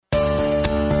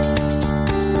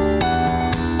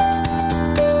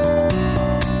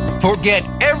forget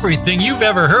everything you've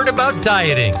ever heard about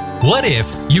dieting. What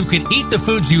if you could eat the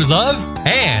foods you love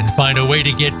and find a way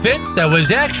to get fit that was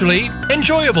actually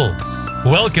enjoyable?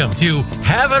 Welcome to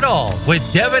Have It All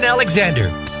with Devin Alexander.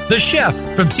 The chef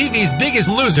from TV's Biggest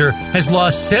Loser has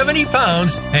lost 70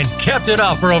 pounds and kept it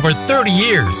off for over 30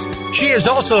 years. She has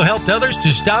also helped others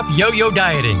to stop yo-yo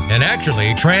dieting and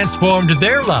actually transformed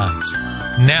their lives.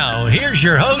 Now, here's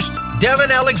your host,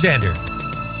 Devin Alexander.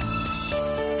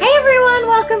 Hey everyone,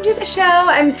 welcome to the show.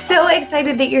 I'm so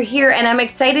excited that you're here, and I'm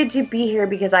excited to be here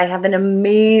because I have an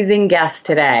amazing guest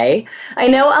today. I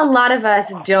know a lot of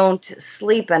us don't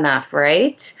sleep enough,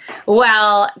 right?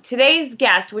 Well, today's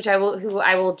guest, who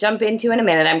I will jump into in a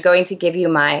minute, I'm going to give you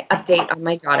my update on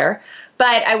my daughter,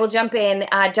 but I will jump in.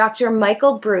 Dr.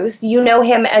 Michael Breus, you know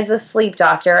him as the sleep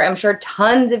doctor. I'm sure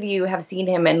tons of you have seen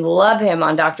him and love him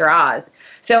on Dr. Oz.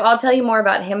 So I'll tell you more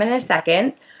about him in a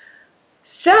second.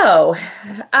 So,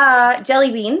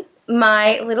 Jelly Bean,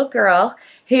 my little girl,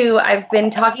 who I've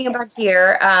been talking about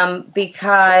here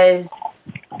because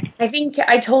I think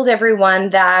I told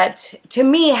everyone that, to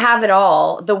me, Have It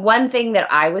All, the one thing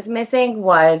that I was missing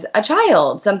was a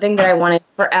child, something that I wanted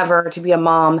forever to be a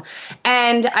mom.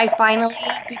 And I finally,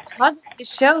 because of the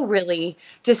show, really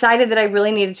decided that I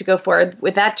really needed to go forward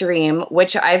with that dream,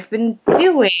 which I've been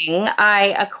doing.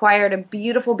 I acquired a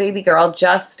beautiful baby girl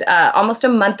just almost a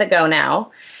month ago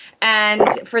now. And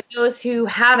for those who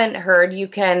haven't heard, you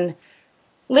can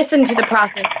listen to the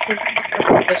process through the course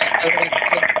of this show that I've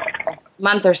been doing for the last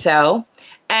month or so.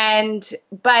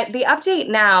 But the update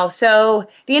now, so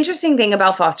the interesting thing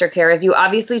about foster care is you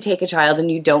obviously take a child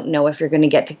and you don't know if you're going to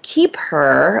get to keep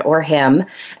her or him.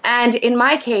 And in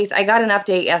my case, I got an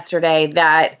update yesterday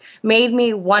that made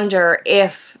me wonder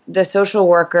if the social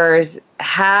workers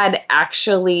had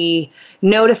actually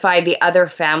notified the other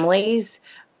families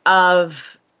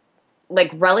of like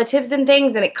relatives and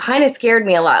things, and it kind of scared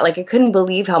me a lot. Like, I couldn't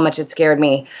believe how much it scared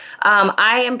me.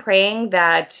 I am praying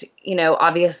that,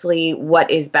 obviously what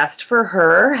is best for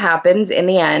her happens in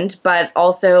the end, but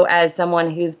also as someone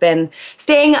who's been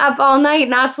staying up all night,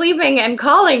 not sleeping, and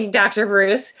calling Dr.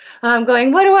 Breus,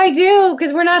 going, what do I do?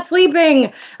 Because we're not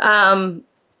sleeping.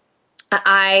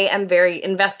 I am very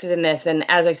invested in this, and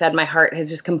as I said, my heart has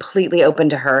just completely opened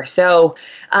to her. So,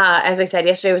 as I said,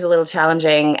 yesterday was a little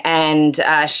challenging, and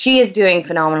she is doing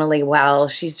phenomenally well.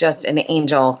 She's just an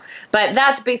angel. But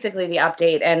that's basically the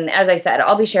update, and as I said,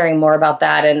 I'll be sharing more about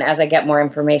that, and as I get more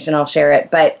information, I'll share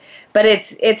it. But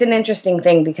it's an interesting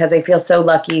thing because I feel so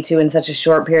lucky to, in such a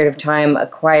short period of time,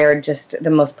 acquire just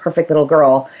the most perfect little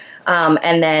girl.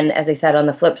 And then, as I said, on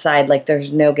the flip side, like,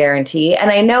 there's no guarantee.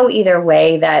 And I know either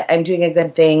way that I'm doing a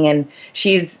good thing, and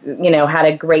she's, had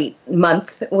a great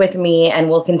month with me and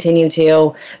will continue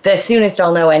to. The soonest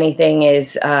I'll know anything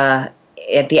is at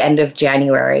the end of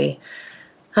January.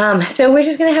 So we're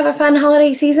just going to have a fun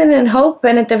holiday season and hope.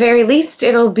 And at the very least,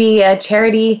 it'll be a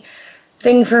charity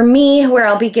thing for me where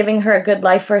I'll be giving her a good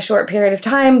life for a short period of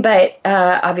time. But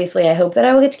obviously, I hope that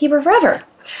I will get to keep her forever.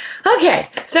 Okay,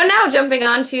 so now jumping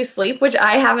on to sleep, which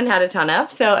I haven't had a ton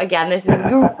of. So again, this is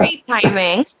great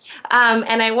timing.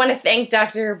 And I want to thank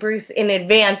Dr. Breus in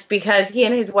advance because he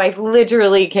and his wife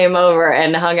literally came over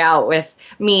and hung out with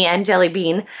me and Jelly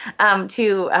Bean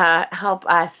to help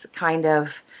us kind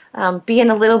of be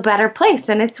in a little better place,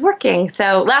 and it's working.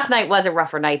 So last night was a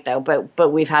rougher night, though,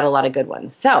 but we've had a lot of good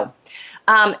ones. So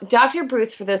Dr.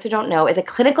 Breus, for those who don't know, is a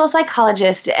clinical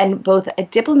psychologist and both a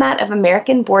diplomat of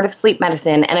American Board of Sleep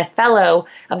Medicine and a fellow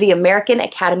of the American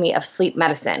Academy of Sleep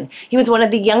Medicine. He was one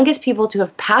of the youngest people to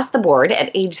have passed the board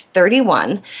at age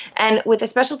 31, and with a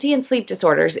specialty in sleep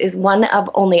disorders is one of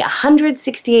only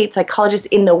 168 psychologists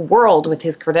in the world with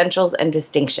his credentials and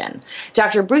distinction.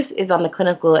 Dr. Breus is on the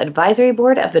clinical advisory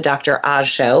board of the Dr. Oz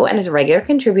Show and is a regular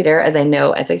contributor, as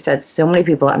I said, so many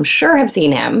people I'm sure have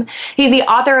seen him. He's the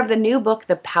author of the new book,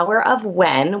 The Power of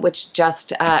When, which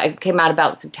just came out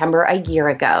about September a year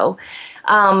ago.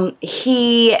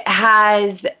 He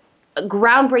has a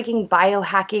groundbreaking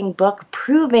biohacking book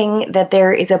proving that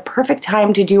there is a perfect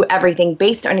time to do everything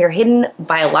based on your hidden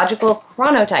biological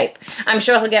chronotype. I'm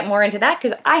sure he'll get more into that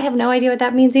because I have no idea what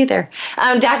that means either.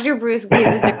 Dr. Breus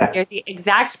gives the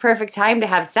exact perfect time to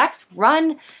have sex,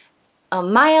 run a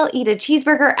mile, eat a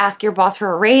cheeseburger, ask your boss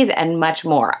for a raise, and much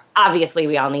more. Obviously,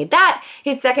 we all need that.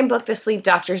 His second book, The Sleep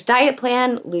Doctor's Diet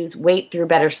Plan, Lose Weight Through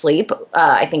Better Sleep.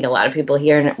 I think a lot of people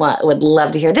here would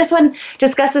love to hear this one.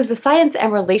 Discusses the science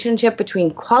and relationship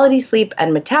between quality sleep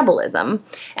and metabolism.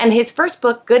 And his first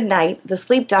book, Good Night, The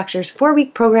Sleep Doctor's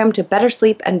 4-week program to better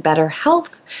sleep and better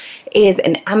health, is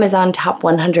an Amazon Top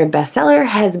 100 bestseller,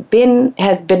 has been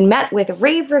met with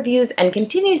rave reviews, and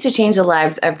continues to change the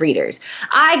lives of readers.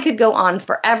 I could go on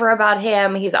forever about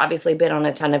him. He's obviously been on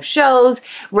a ton of shows.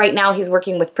 Right now, he's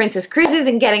working with Princess Cruises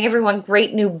and getting everyone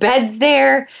great new beds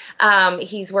there.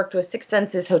 He's worked with Six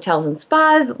Senses Hotels and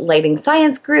Spas, Lighting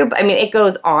Science Group. I mean, it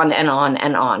goes on and on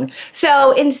and on.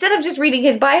 So instead of just reading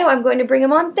his bio, I'm going to bring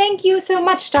him on. Thank you so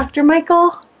much, Dr.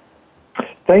 Michael.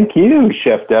 Thank you,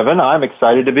 Chef Devin. I'm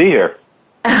excited to be here.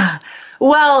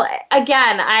 Well,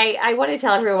 again, I want to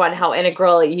tell everyone how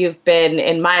integral you've been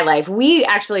in my life. We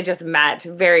actually just met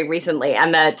very recently,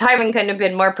 and the timing couldn't have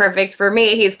been more perfect for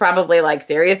me. He's probably like,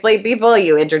 seriously, people,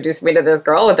 you introduced me to this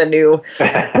girl with a new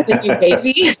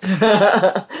baby.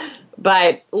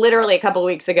 But literally a couple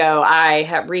weeks ago, I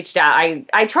have reached out.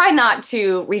 I try not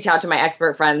to reach out to my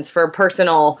expert friends for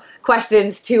personal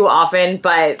questions too often,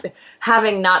 but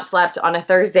having not slept on a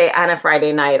Thursday and a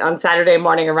Friday night, on Saturday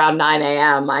morning around 9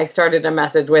 a.m., I started a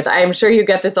message with, I am sure you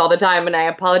get this all the time, and I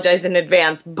apologize in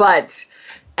advance, but...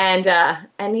 And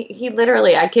he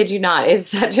literally, I kid you not, is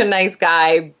such a nice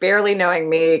guy, barely knowing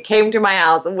me, came to my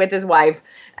house with his wife,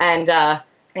 and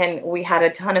we had a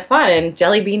ton of fun, and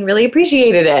Jelly Bean really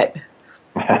appreciated it.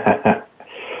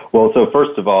 Well, so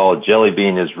first of all, Jelly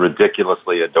Bean is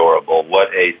ridiculously adorable.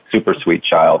 What a super sweet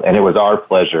child. And it was our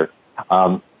pleasure.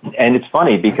 And it's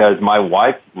funny because my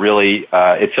wife really,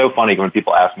 it's so funny when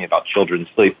people ask me about children's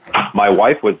sleep. My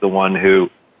wife was the one who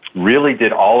really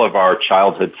did all of our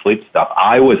childhood sleep stuff.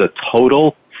 I was a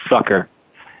total sucker.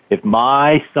 If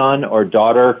my son or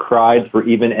daughter cried for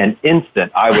even an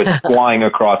instant, I was flying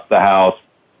across the house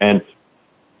and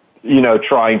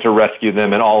trying to rescue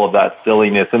them and all of that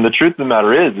silliness. And the truth of the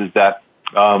matter is that,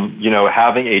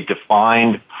 having a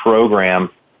defined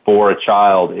program for a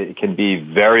child, it can be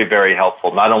very, very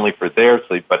helpful, not only for their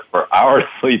sleep, but for our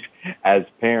sleep as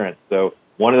parents. So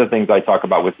one of the things I talk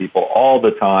about with people all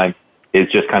the time is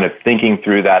just kind of thinking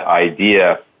through that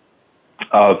idea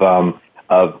of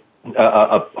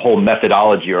a whole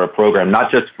methodology or a program, not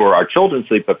just for our children's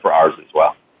sleep, but for ours as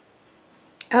well.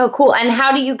 Oh, cool. And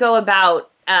how do you go about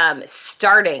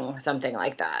starting something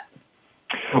like that?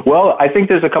 Well, I think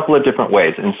there's a couple of different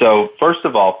ways. And so, first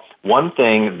of all, one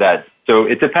thing so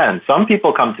it depends. Some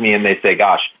people come to me and they say,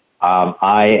 gosh,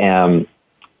 I'm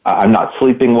not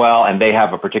sleeping well, and they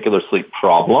have a particular sleep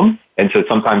problem. And so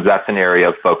sometimes that's an area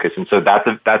of focus. And so that's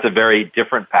a very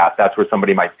different path. That's where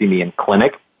somebody might see me in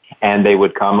clinic, and they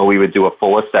would come and we would do a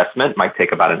full assessment. It might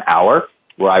take about an hour,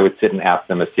 where I would sit and ask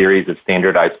them a series of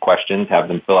standardized questions, have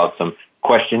them fill out some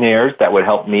questionnaires that would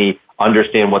help me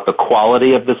understand what the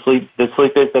quality of the sleep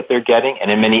is that they're getting,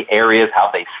 and in many areas how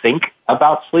they think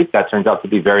about sleep. That turns out to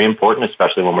be very important,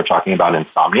 especially when we're talking about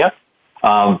insomnia.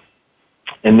 And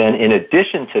then in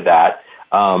addition to that,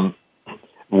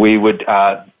 we would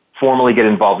formally get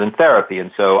involved in therapy.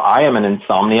 And so I am an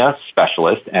insomnia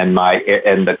specialist, and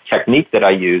the technique that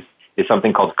I use is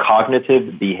something called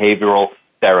cognitive behavioral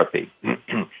therapy.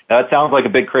 Now, that sounds like a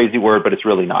big crazy word, but it's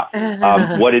really not.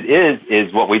 What it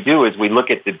is what we do is we look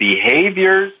at the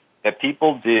behaviors that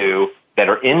people do that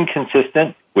are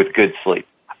inconsistent with good sleep.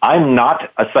 I'm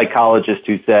not a psychologist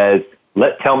who says,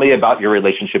 tell me about your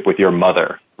relationship with your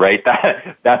mother, right?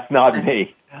 That's not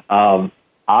me.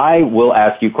 I will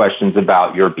ask you questions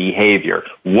about your behavior.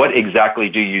 What exactly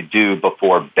do you do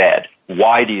before bed?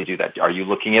 Why do you do that? Are you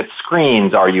looking at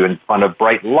screens? Are you in front of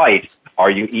bright light? Are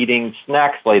you eating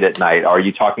snacks late at night? Are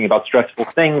you talking about stressful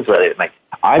things late at night?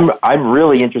 I'm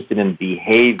really interested in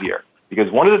behavior,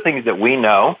 because one of the things that we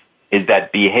know is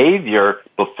that behavior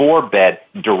before bed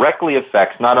directly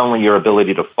affects not only your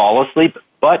ability to fall asleep,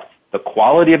 but the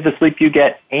quality of the sleep you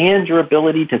get and your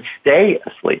ability to stay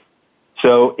asleep.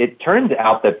 So it turns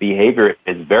out that behavior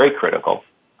is very critical.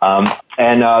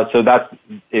 So that's,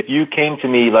 if you came to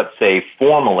me, let's say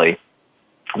formally,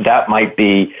 that might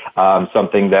be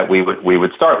something that we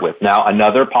would start with. Now,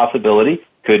 another possibility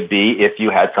could be if you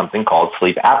had something called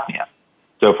sleep apnea.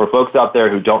 So for folks out there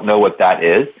who don't know what that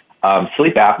is,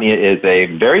 sleep apnea is a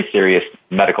very serious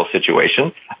medical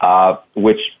situation,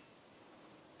 where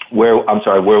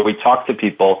we talk to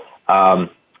people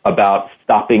about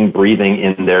stopping breathing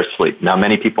in their sleep. Now,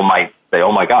 many people might say,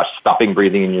 "Oh my gosh, stopping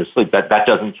breathing in your sleep, that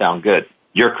doesn't sound good."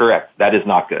 You're correct. That is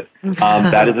not good.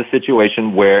 That is a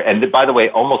situation where, and by the way,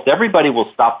 almost everybody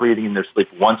will stop breathing in their sleep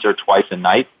once or twice a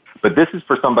night, But this is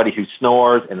for somebody who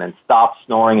snores and then stops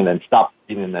snoring and then stops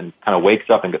breathing and then kind of wakes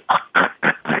up and goes,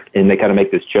 and they kind of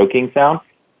make this choking sound.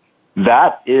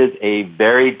 That is a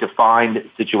very defined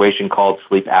situation called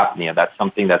sleep apnea. That's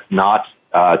something that's not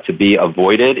to be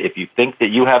avoided. If you think that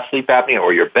you have sleep apnea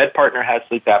or your bed partner has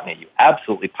sleep apnea, you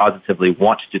absolutely positively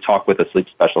want to talk with a sleep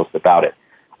specialist about it.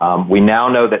 We now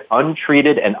know that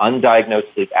untreated and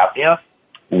undiagnosed sleep apnea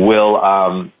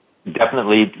will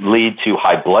definitely lead to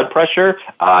high blood pressure.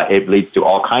 It leads to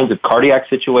all kinds of cardiac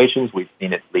situations. We've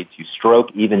seen it lead to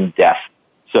stroke, even death.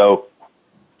 So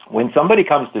when somebody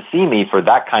comes to see me for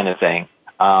that kind of thing,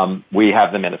 we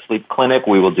have them in a sleep clinic.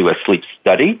 We will do a sleep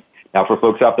study. Now, for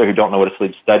folks out there who don't know what a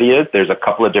sleep study is, there's a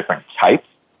couple of different types.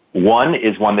 One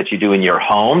is one that you do in your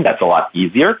home. That's a lot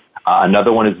easier.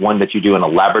 Another one is one that you do in a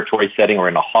laboratory setting or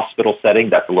in a hospital setting.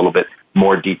 That's a little bit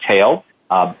more detailed.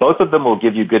 Both of them will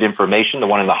give you good information. The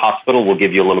one in the hospital will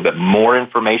give you a little bit more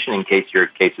information in case your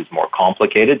case is more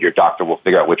complicated. Your doctor will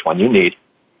figure out which one you need.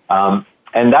 And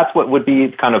that's what would be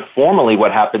kind of formally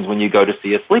what happens when you go to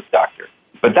see a sleep doctor.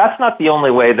 But that's not the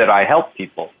only way that I help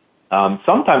people.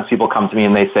 Sometimes people come to me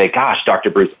and they say, gosh, Dr.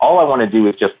 Bruce, all I want to do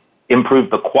is just improve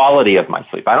the quality of my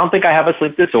sleep. I don't think I have a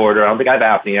sleep disorder. I don't think I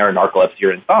have apnea or narcolepsy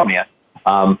or insomnia.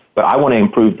 But I want to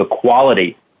improve the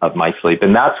quality of my sleep.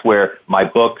 And that's where my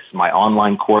books, my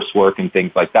online coursework, and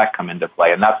things like that come into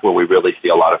play. And that's where we really see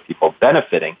a lot of people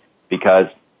benefiting because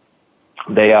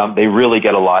they really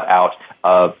get a lot out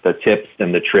of the tips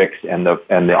and the tricks and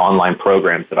the online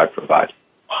programs that I provide.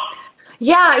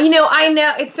 Yeah, I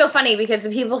know it's so funny because the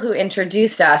people who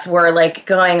introduced us were like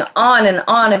going on and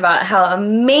on about how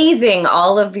amazing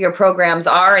all of your programs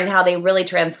are and how they really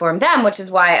transform them, which is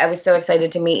why I was so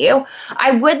excited to meet you.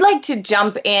 I would like to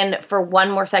jump in for one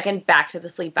more second back to the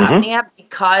sleep apnea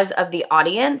because of the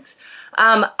audience.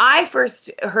 I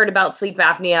first heard about sleep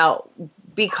apnea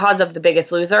because of The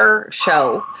Biggest Loser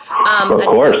show. A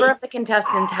number of the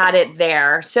contestants had it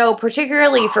there. So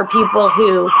particularly for people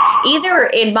who either,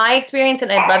 in my experience, and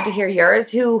I'd love to hear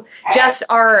yours, who just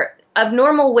are of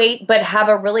normal weight but have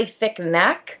a really thick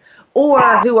neck,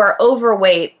 or who are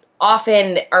overweight,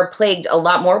 often are plagued a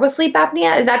lot more with sleep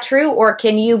apnea. Is that true? Or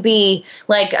can you be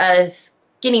like a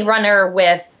skinny runner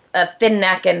with a thin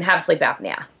neck and have sleep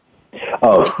apnea?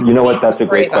 Oh, you know what? That's a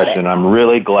great question. I'm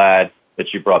really glad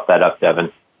that you brought that up,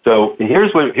 Devin. So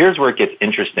here's where it gets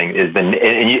interesting.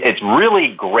 It's really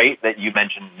great that you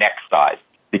mentioned neck size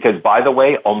because, by the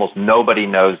way, almost nobody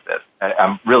knows this.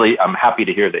 I'm happy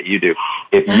to hear that you do.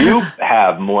 If you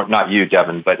have more, not you,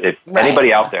 Devin, but if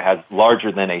anybody out there has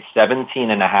larger than a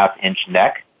 17.5-inch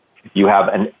neck, you have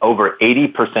an over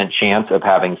 80% chance of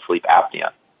having sleep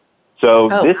apnea. So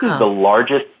this is the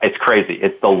largest. It's crazy.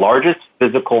 It's the largest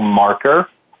physical marker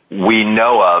we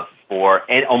know of for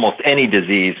almost any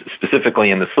disease,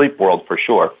 specifically in the sleep world, for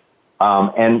sure.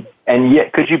 And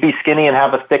yet, could you be skinny and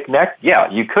have a thick neck? Yeah,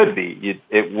 you could be.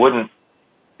 It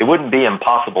wouldn't be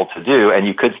impossible to do, and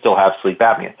you could still have sleep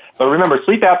apnea. But remember,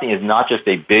 sleep apnea is not just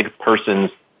a big person's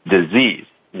disease.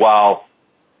 While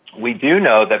we do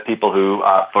know that people who,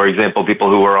 for example, people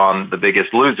who are on The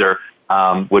Biggest Loser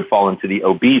would fall into the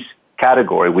obese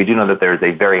category, we do know that there is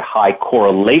a very high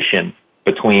correlation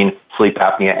between sleep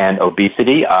apnea and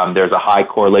obesity. There's a high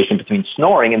correlation between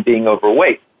snoring and being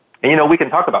overweight. And, we can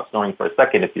talk about snoring for a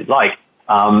second if you'd like.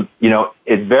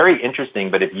 It's very interesting,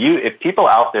 but if people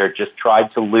out there just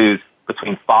tried to lose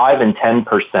between 5 and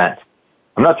 10%,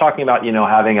 I'm not talking about,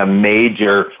 having a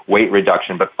major weight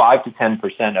reduction, but 5 to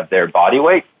 10% of their body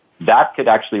weight, that could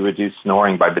actually reduce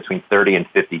snoring by between 30 and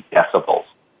 50 decibels.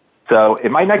 So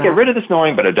it might not get rid of the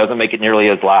snoring, but it doesn't make it nearly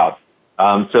as loud.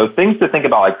 So things to think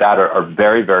about like that are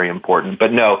very, very important.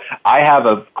 But no, I have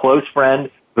a close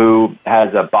friend who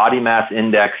has a body mass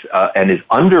index and is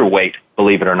underweight,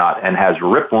 believe it or not, and has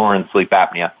rip-roaring sleep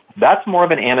apnea. That's more of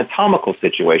an anatomical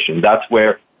situation. That's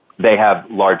where they have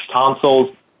large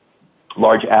tonsils,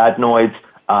 large adenoids,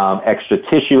 extra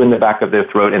tissue in the back of their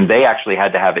throat, and they actually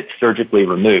had to have it surgically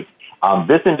removed.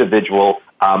 This individual,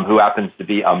 who happens to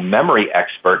be a memory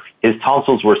expert, his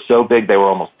tonsils were so big they were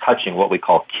almost touching, what we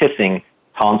call kissing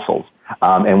tonsils.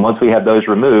 And once we had those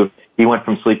removed, he went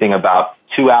from sleeping about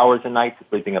 2 hours a night to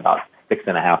sleeping about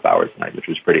 6.5 hours a night, which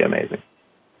was pretty amazing.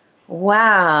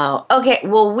 Wow. Okay,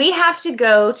 well, we have to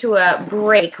go to a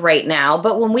break right now,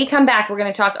 but when we come back, we're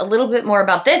going to talk a little bit more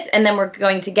about this, and then we're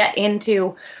going to get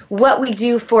into what we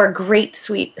do for great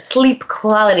sleep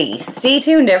quality. Stay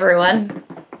tuned, everyone.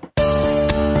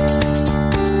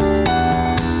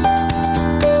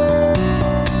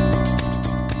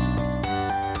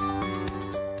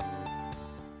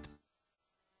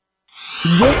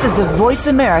 This is the Voice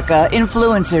America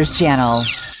Influencers Channel.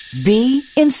 Be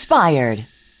inspired.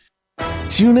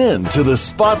 Tune in to The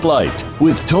Spotlight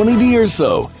with Tony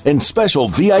D'Urso and special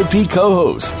VIP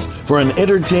co-hosts for an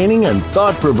entertaining and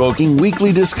thought-provoking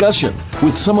weekly discussion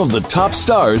with some of the top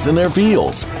stars in their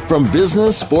fields, from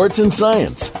business, sports, and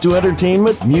science to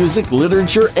entertainment, music,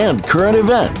 literature, and current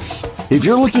events. If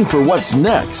you're looking for what's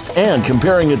next and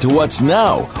comparing it to what's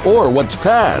now or what's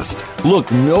past,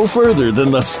 look no further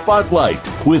than The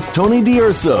Spotlight with Tony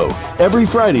D'Urso every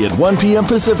Friday at 1 p.m.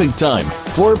 Pacific Time,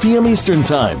 4 p.m. Eastern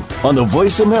Time on the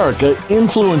Voice America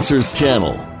Influencers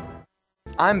channel.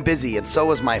 I'm busy and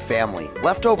so is my family.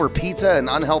 Leftover pizza and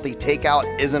unhealthy takeout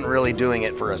isn't really doing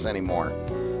it for us anymore.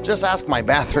 Just ask my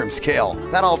bathroom scale.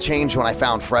 That all changed when I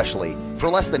found Freshly. For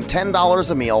less than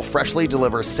 $10 a meal, Freshly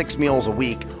delivers 6 meals a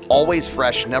week, always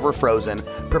fresh, never frozen,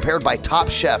 prepared by top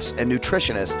chefs and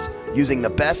nutritionists using the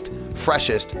best,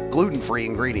 freshest, gluten-free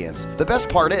ingredients. The best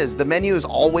part is the menu is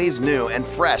always new and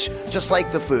fresh, just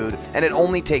like the food, and it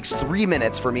only takes 3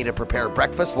 minutes for me to prepare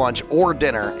breakfast, lunch, or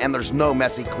dinner, and there's no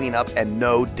messy cleanup and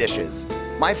no dishes.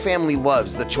 My family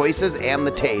loves the choices and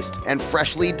the taste, and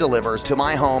Freshly delivers to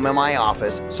my home and my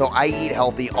office, so I eat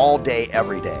healthy all day,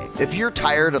 every day. If you're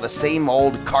tired of the same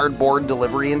old cardboard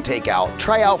delivery and takeout,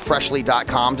 try out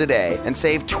Freshly.com today and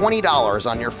save $20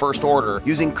 on your first order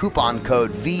using coupon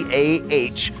code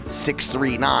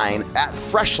VAH639 at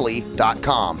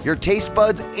Freshly.com. Your taste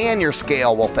buds and your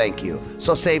scale will thank you.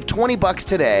 So save $20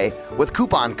 today with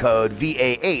coupon code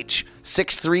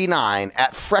VAH639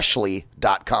 at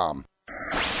Freshly.com.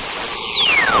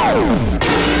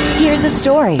 Hear the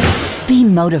stories. Be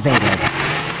motivated.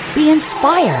 Be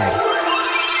inspired.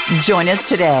 Join us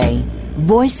today.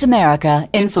 Voice America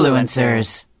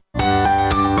Influencers.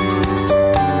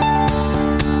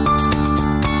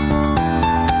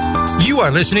 You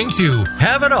are listening to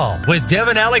Have It All with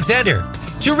Devin Alexander.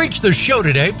 To reach the show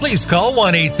today, please call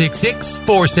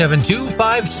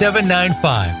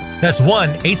 1-866-472-5795. That's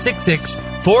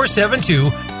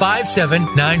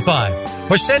 1-866-472-5795.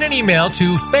 Or send an email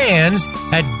to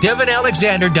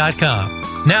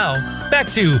fans@devinalexander.com. Now, back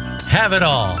to Have It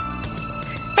All.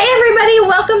 Hey everybody,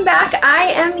 welcome back.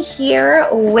 I am here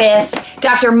with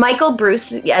Dr. Michael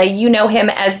Breus. You know him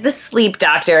as the sleep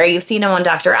doctor. You've seen him on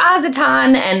Dr. Oz a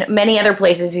ton and many other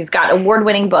places. He's got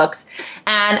award-winning books.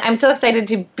 And I'm so excited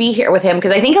to be here with him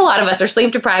because I think a lot of us are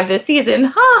sleep deprived this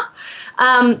season.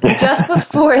 Just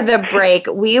before the break,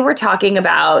 we were talking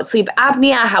about sleep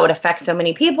apnea, how it affects so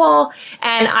many people.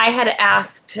 And I had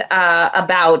asked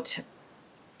about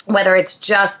whether it's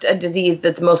just a disease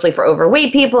that's mostly for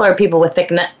overweight people or people with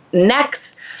thick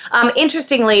necks.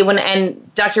 Interestingly, and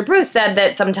Dr. Breus said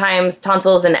that sometimes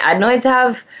tonsils and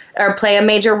adenoids play a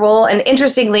major role. And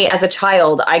interestingly, as a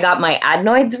child, I got my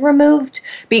adenoids removed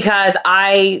because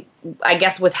I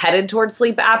guess was headed towards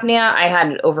sleep apnea. I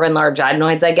had over-enlarged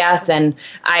adenoids, I guess. And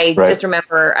I just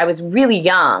remember I was really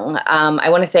young. I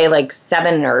want to say like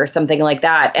 7 or something like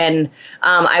that. And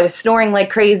I was snoring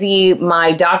like crazy.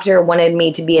 My doctor wanted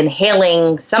me to be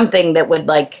inhaling something that would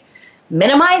like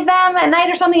minimize them at night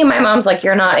or something. And my mom's like,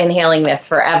 you're not inhaling this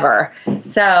forever.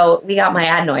 So we got my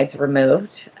adenoids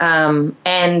removed. And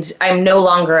I'm no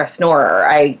longer a snorer.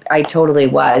 I totally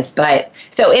was. But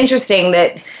so interesting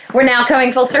that we're now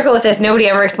coming full circle with this. Nobody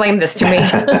ever explained this to me.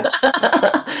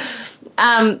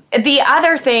 The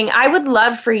other thing, I would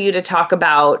love for you to talk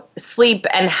about sleep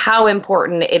and how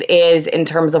important it is in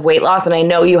terms of weight loss. And I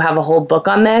know you have a whole book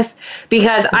on this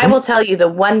because I will tell you the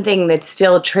one thing that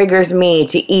still triggers me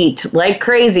to eat like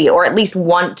crazy, or at least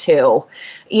want to,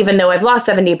 even though I've lost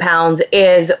 70 pounds,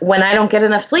 is when I don't get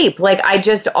enough sleep. Like I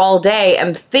just all day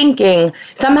am thinking,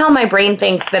 somehow my brain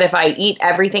thinks that if I eat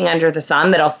everything under the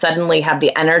sun, that I'll suddenly have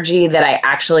the energy that I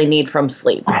actually need from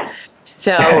sleep.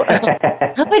 So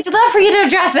I'd love for you to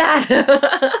address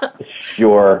that.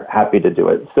 Sure, happy to do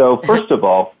it. So first of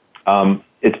all,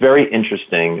 it's very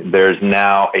interesting. There's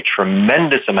now a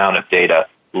tremendous amount of data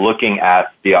looking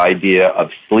at the idea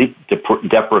of sleep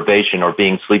deprivation or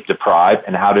being sleep deprived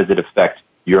and how does it affect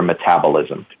your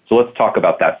metabolism. So let's talk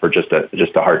about that for just a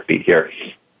heartbeat here.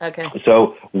 Okay.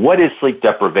 So what is sleep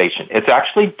deprivation? It's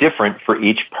actually different for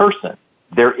each person.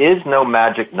 There is no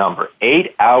magic number.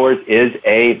 8 hours is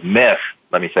a myth.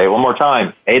 Let me say it one more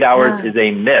time. 8 hours is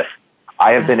a myth.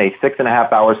 I have been a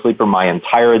 6.5 hour sleeper my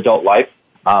entire adult life.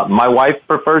 My wife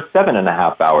prefers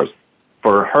 7.5 hours.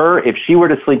 For her, if she were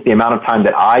to sleep the amount of time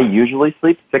that I usually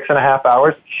sleep, 6.5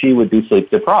 hours, she would be sleep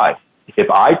deprived. If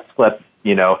I slept,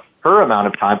 her amount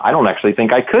of time, I don't actually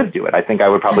think I could do it. I think I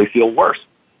would probably feel worse.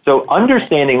 So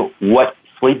understanding what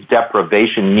sleep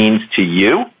deprivation means to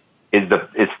you is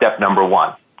step number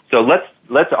one. So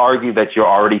let's argue that you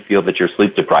already feel that you're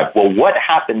sleep deprived. Well, what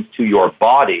happens to your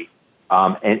body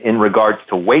in regards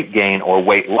to weight gain or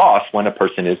weight loss when a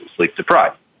person is sleep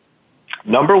deprived.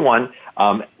 Number one,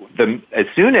 as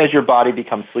soon as your body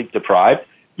becomes sleep deprived,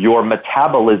 your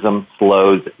metabolism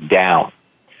slows down.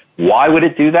 Why would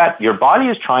it do that? Your body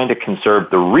is trying to conserve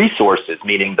the resources,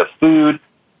 meaning the food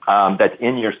that's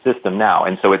in your system now.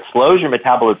 And so it slows your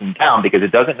metabolism down because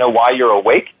it doesn't know why you're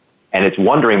awake, and it's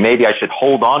wondering, maybe I should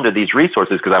hold on to these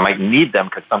resources because I might need them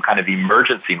because some kind of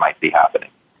emergency might be happening.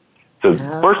 So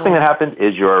the first thing that happens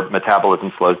is your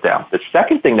metabolism slows down. The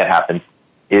second thing that happens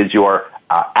is your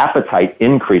appetite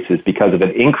increases because of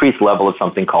an increased level of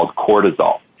something called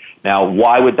cortisol. Now,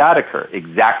 why would that occur?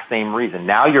 Exact same reason.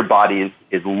 Now your body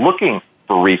is looking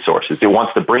for resources. It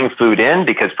wants to bring food in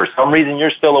because for some reason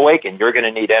you're still awake and you're going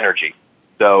to need energy.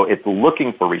 So it's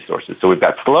looking for resources. So we've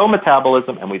got slow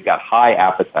metabolism and we've got high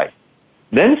appetite.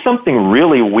 Then something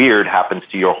really weird happens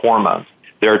to your hormones.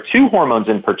 There are two hormones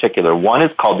in particular. One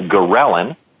is called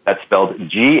ghrelin. That's spelled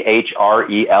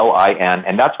G-H-R-E-L-I-N.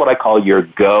 And that's what I call your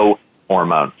GO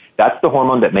hormone. That's the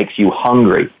hormone that makes you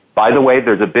hungry. By the way,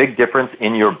 there's a big difference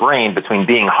in your brain between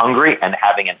being hungry and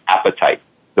having an appetite.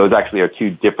 Those actually are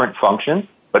two different functions,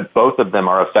 but both of them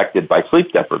are affected by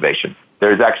sleep deprivation.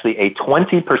 There's actually a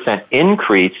 20%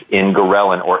 increase in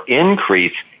ghrelin or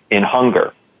increase in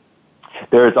hunger.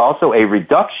 There is also a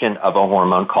reduction of a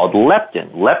hormone called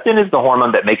leptin. Leptin is the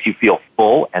hormone that makes you feel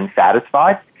full and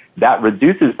satisfied. That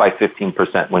reduces by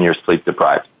 15% when you're sleep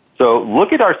deprived. So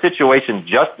look at our situation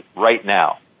just right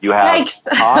now. You have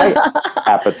high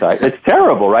appetite. It's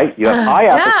terrible, right? You have high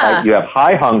appetite, you have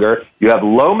high hunger, you have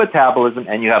low metabolism,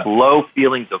 and you have low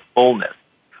feelings of fullness.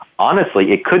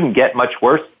 Honestly, it couldn't get much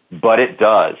worse, but it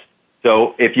does.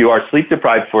 So if you are sleep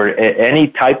deprived for any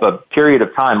type of period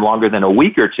of time longer than a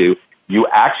week or two, you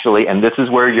actually, and this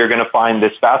is where you're going to find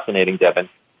this fascinating, Devin,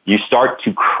 you start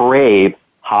to crave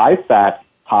high-fat,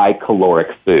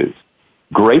 high-caloric foods.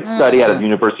 Great study out of the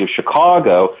University of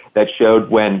Chicago that showed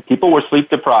when people were sleep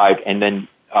deprived and then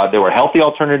there were healthy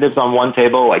alternatives on one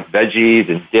table like veggies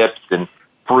and dips and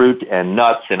fruit and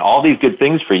nuts and all these good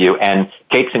things for you and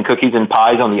cakes and cookies and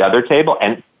pies on the other table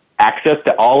and access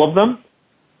to all of them,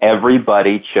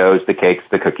 everybody chose the cakes,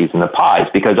 the cookies, and the pies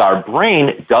because our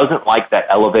brain doesn't like that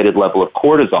elevated level of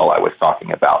cortisol I was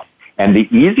talking about. And the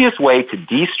easiest way to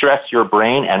de-stress your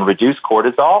brain and reduce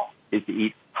cortisol is to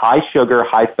eat high sugar,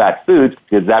 high fat foods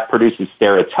because that produces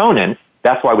serotonin.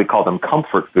 That's why we call them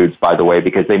comfort foods, by the way,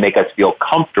 because they make us feel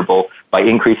comfortable by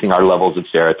increasing our levels of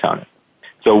serotonin.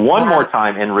 So one more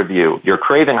time in review, you're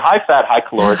craving high fat, high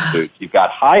caloric foods. You've got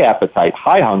high appetite,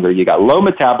 high hunger. You got low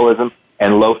metabolism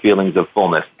and low feelings of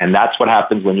fullness. And that's what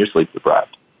happens when you're sleep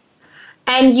deprived.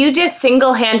 And you just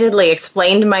single-handedly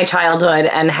explained my childhood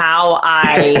and how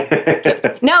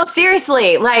I... No,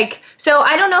 seriously. So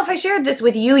I don't know if I shared this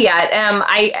with you yet. And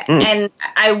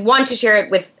I want to share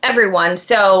it with everyone.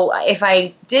 So if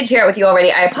I did share it with you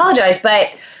already, I apologize.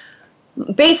 But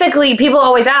basically, people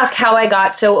always ask how I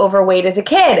got so overweight as a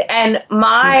kid. And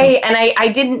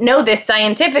I didn't know this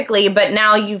scientifically, but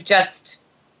now you've just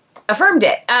affirmed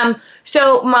it.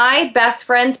 So my best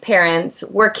friend's parents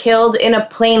were killed in a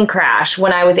plane crash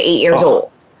when I was 8 years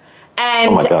old.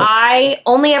 And I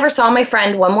only ever saw my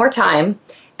friend one more time.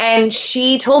 And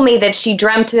she told me that she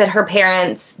dreamt that her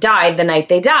parents died the night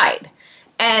they died.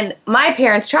 And my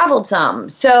parents traveled some.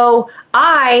 So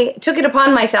I took it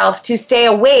upon myself to stay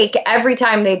awake every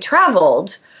time they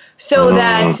traveled so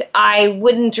that I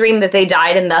wouldn't dream that they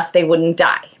died and thus they wouldn't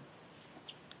die.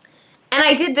 And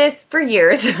I did this for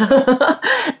years, and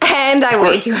I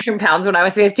weighed 200 pounds when I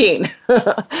was 15.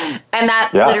 And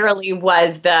that literally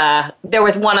was there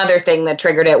was one other thing that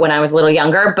triggered it when I was a little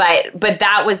younger, but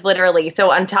that was literally, so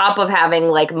on top of having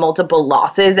like multiple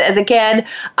losses as a kid,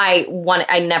 I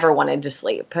never wanted to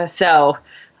sleep. So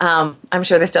I'm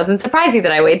sure this doesn't surprise you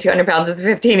that I weighed 200 pounds as a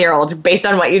 15-year-old based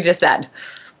on what you just said.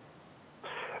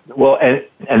 Well,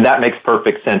 and that makes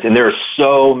perfect sense. And there are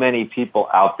so many people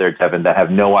out there, Devin, that have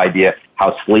no idea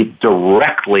how sleep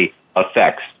directly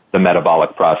affects the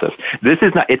metabolic process.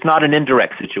 It's not an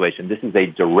indirect situation. This is a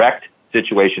direct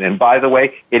situation. And by the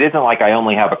way, it isn't like I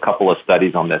only have a couple of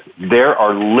studies on this. There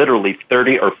are literally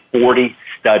 30 or 40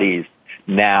 studies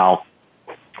now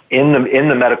in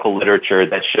the medical literature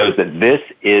that shows that this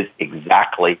is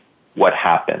exactly what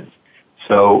happens.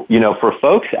 So, for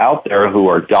folks out there who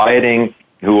are dieting,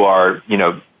 who are,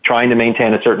 trying to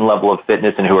maintain a certain level of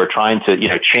fitness and who are trying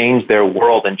to, change their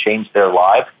world and change their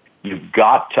lives, you've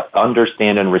got to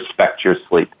understand and respect your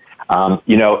sleep.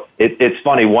 It's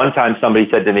funny. One time somebody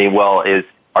said to me,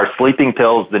 are sleeping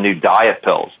pills the new diet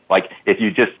pills? Like, if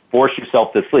you just force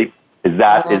yourself to sleep, is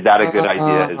that a good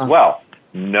idea as well?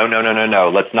 No.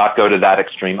 Let's not go to that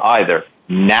extreme either.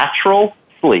 natural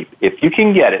sleep, if you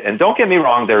can get it, and don't get me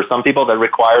wrong, there are some people that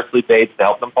require sleep aids to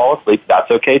help them fall asleep.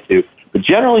 That's okay too. But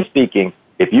generally speaking,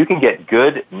 if you can get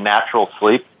good natural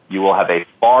sleep, you will have a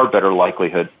far better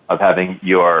likelihood of having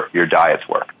your diets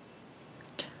work.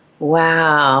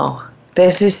 Wow.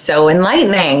 This is so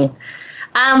enlightening.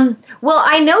 Well,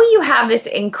 I know you have this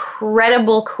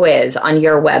incredible quiz on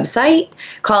your website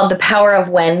called the Power of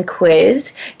When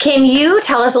quiz. Can you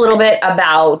tell us a little bit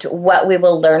about what we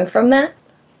will learn from that?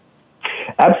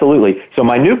 Absolutely. So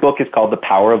my new book is called The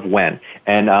Power of When.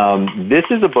 And this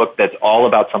is a book that's all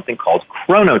about something called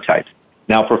chronotypes.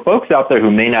 Now, for folks out there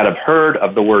who may not have heard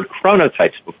of the word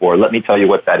chronotypes before, let me tell you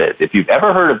what that is. If you've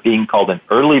ever heard of being called an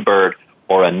early bird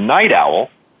or a night owl,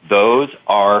 those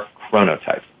are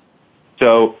chronotypes.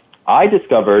 So I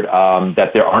discovered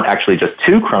that there aren't actually just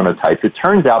two chronotypes. It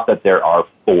turns out that there are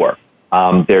four.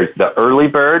 There's the early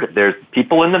bird, there's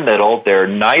people in the middle, there are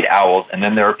night owls, and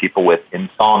then there are people with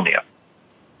insomnia.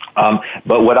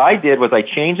 But what I did was I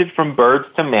changed it from birds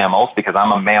to mammals because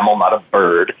I'm a mammal, not a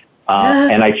bird.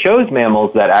 And I chose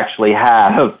mammals that actually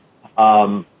have,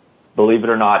 believe it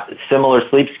or not, similar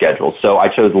sleep schedules. So I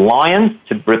chose lions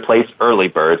to replace early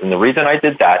birds. And the reason I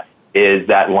did that is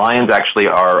that lions actually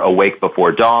are awake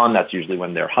before dawn. That's usually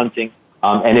when they're hunting.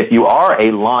 And if you are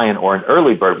a lion or an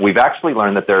early bird, we've actually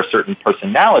learned that there are certain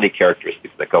personality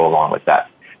characteristics that go along with that.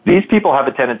 These people have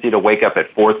a tendency to wake up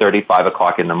at 4:30, 5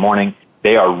 o'clock in the morning.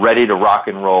 They are ready to rock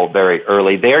and roll very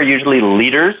early. They are usually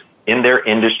leaders in their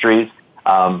industries.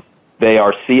 They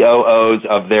are COOs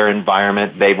of their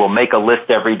environment. They will make a list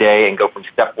every day and go from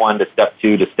step 1 to step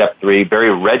 2 to step 3,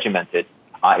 very regimented.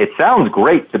 It sounds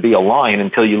great to be a lion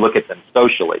until you look at them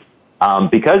socially.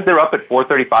 Because they're up at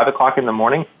 4:30, 5 o'clock in the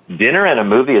morning, dinner and a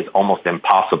movie is almost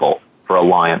impossible for a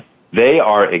lion. They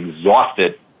are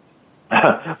exhausted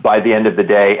by the end of the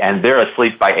day, and they're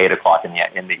asleep by 8 o'clock in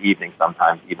the evening,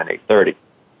 sometimes even 8:30.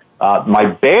 My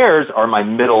bears are my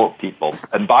middle people.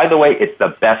 And by the way, it's the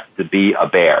best to be a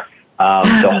bear.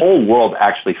 The whole world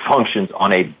actually functions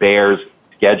on a bear's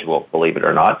schedule, believe it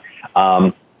or not.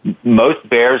 Most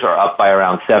bears are up by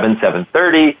around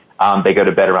 7:30. They go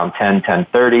to bed around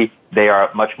 10:30. They are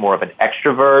much more of an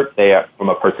extrovert. They are, from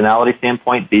a personality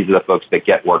standpoint, these are the folks that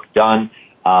get work done.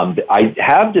 I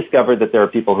have discovered that there are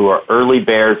people who are early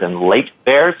bears and late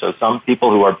bears. So some people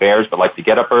who are bears but like to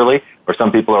get up early, or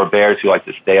some people are bears who like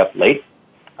to stay up late.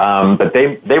 But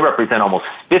they represent almost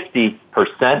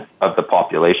 50% of the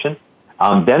population.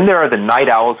 Then there are the night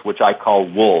owls, which I call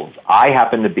wolves. I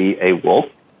happen to be a wolf.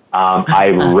 I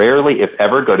rarely, if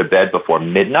ever, go to bed before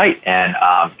midnight. And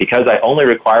because I only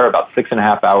require about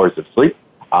 6.5 hours of sleep,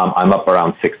 I'm up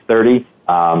around 6:30,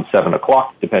 7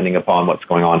 o'clock, depending upon what's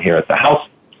going on here at the house.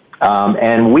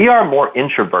 And we are more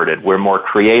introverted. We're more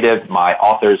creative. My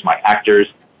authors, my actors,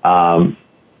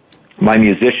 my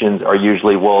musicians are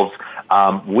usually wolves.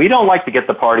 We don't like to get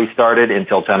the party started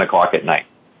until 10 o'clock at night.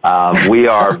 We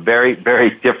are very, very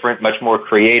different, much more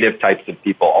creative types of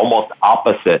people, almost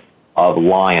opposite of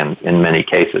lions in many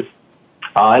cases.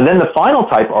 And then the final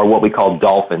type are what we call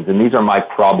dolphins, and these are my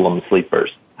problem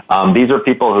sleepers. These are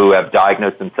people who have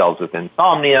diagnosed themselves with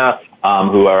insomnia,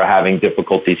 who are having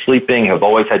difficulty sleeping, have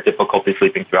always had difficulty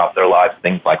sleeping throughout their lives,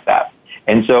 things like that.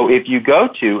 And so if you go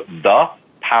to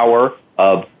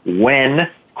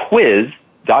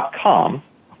thepowerofwhenquiz.com,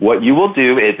 what you will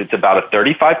do is it's about a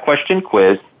 35-question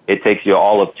quiz. It takes you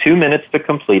all of 2 minutes to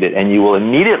complete it, and you will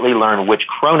immediately learn which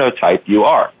chronotype you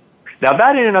are. Now,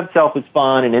 that in and of itself is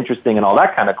fun and interesting and all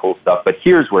that kind of cool stuff, but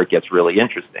here's where it gets really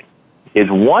interesting. Is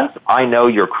once I know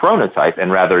your chronotype,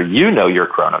 and rather you know your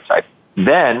chronotype,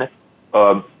 then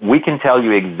we can tell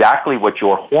you exactly what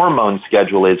your hormone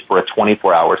schedule is for a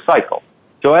 24-hour cycle.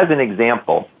 So as an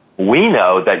example, we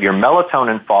know that your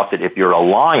melatonin faucet, if you're a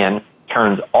lion,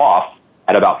 turns off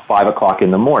at about 5 o'clock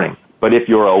in the morning. But if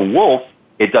you're a wolf,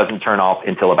 it doesn't turn off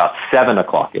until about 7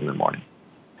 o'clock in the morning.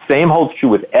 Same holds true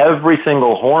with every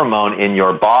single hormone in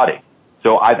your body.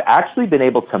 So I've actually been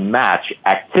able to match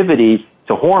activities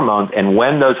to hormones and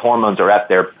when those hormones are at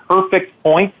their perfect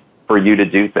point for you to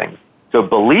do things. So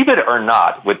believe it or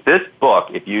not, with this book,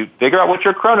 if you figure out what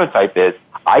your chronotype is,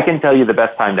 I can tell you the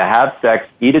best time to have sex,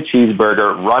 eat a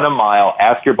cheeseburger, run a mile,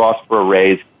 ask your boss for a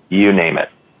raise, you name it.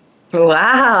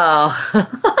 Wow.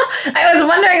 I was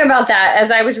wondering about that as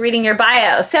I was reading your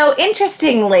bio. So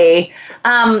interestingly,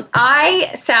 I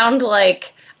sound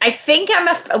like, I think I'm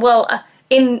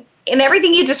in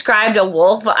everything you described a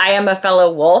wolf, I am a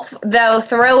fellow wolf, though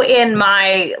throw in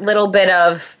my little bit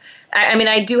of, I mean,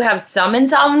 I do have some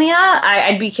insomnia.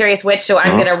 I'd be curious which, so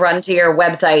I'm going to run to your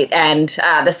website and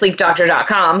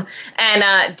thesleepdoctor.com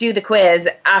and do the quiz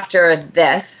after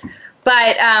this.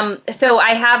 But so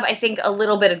I have, I think, a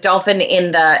little bit of dolphin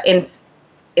in the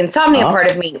insomnia part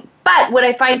of me. But what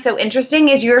I find so interesting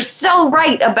is you're so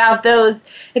right about those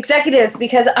executives,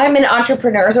 because I'm an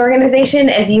entrepreneurs organization,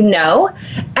 as you know,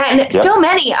 and so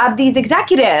many of these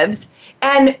executives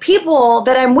and people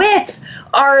that I'm with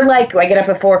are like, I get up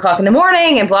at 4 o'clock in the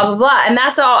morning and blah, blah, blah. And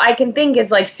that's all I can think is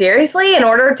like, seriously, in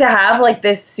order to have like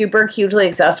this super hugely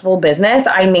successful business,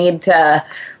 I need to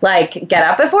like get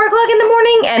up at 4 o'clock in the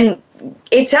morning. And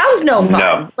it sounds no fun.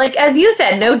 No. Like, as you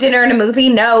said, no dinner and a movie,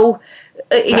 no,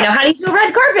 how do you do a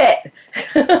red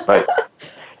carpet? Right.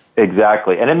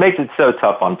 Exactly. And it makes it so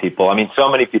tough on people. I mean, so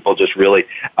many people just really,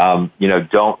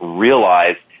 don't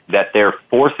realize that they're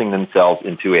forcing themselves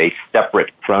into a separate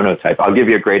chronotype. I'll give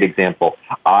you a great example.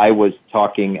 I was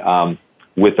talking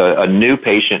with a new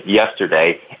patient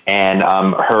yesterday, and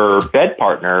her bed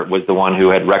partner was the one who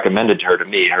had recommended her to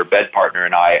me. Her bed partner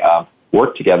and I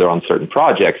worked together on certain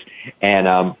projects, and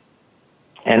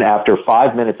after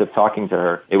 5 minutes of talking to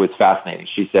her, it was fascinating.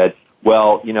 She said,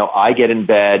 well, I get in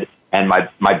bed, and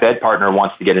my bed partner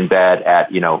wants to get in bed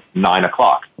at, 9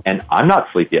 o'clock. And I'm not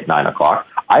sleepy at 9 o'clock.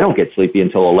 I don't get sleepy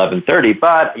until 11:30,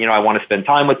 but, I want to spend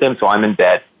time with them, so I'm in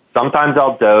bed. Sometimes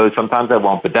I'll doze, sometimes I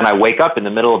won't, but then I wake up in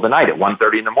the middle of the night at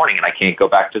 1:30 in the morning, and I can't go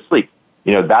back to sleep.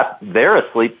 They're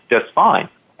asleep just fine.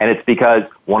 And it's because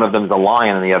one of them's a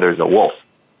lion and the other is a wolf.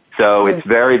 So it's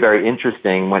very, very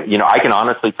interesting. When I can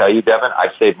honestly tell you, Devin,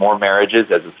 I've saved more marriages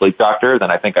as a sleep doctor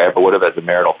than I think I ever would have as a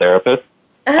marital therapist.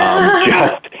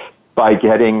 Just by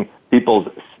getting people's,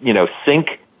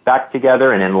 sync back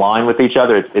together and in line with each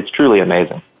other. It's truly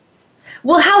amazing.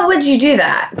 Well, how would you do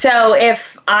that? So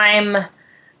if I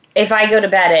go to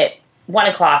bed at 1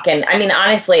 o'clock, and I mean,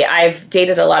 honestly, I've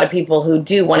dated a lot of people who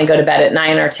do want to go to bed at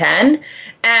 9 or 10.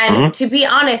 And to be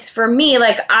honest, for me,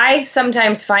 like, I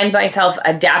sometimes find myself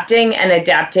adapting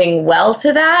well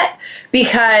to that,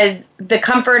 because the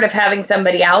comfort of having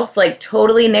somebody else like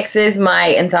totally nixes my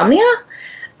insomnia.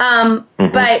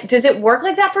 But does it work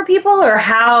like that for people, or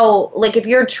how, like, if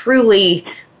you're truly,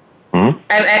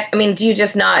 I mean, do you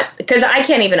just not, because I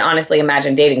can't even honestly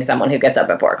imagine dating someone who gets up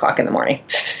at 4 o'clock in the morning.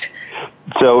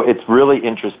 So it's really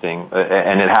interesting,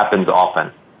 and it happens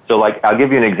often. So, like, I'll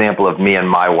give you an example of me and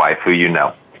my wife, who you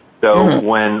know. So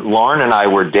when Lauren and I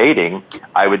were dating,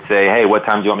 I would say, hey, what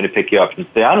time do you want me to pick you up? She'd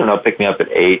say, I don't know, pick me up at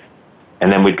 8.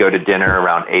 And then we'd go to dinner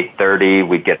around 8:30.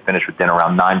 We'd get finished with dinner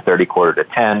around 9:30, quarter to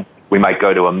 10. We might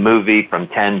go to a movie from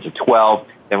 10 to 12.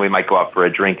 Then we might go out for a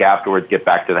drink afterwards, get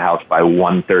back to the house by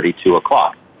 1:30, 2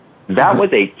 o'clock. That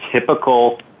was a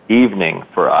typical evening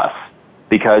for us,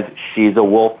 because she's a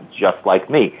wolf just like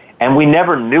me. And we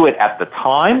never knew it at the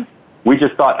time. We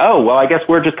just thought, oh, well, I guess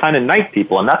we're just kind of night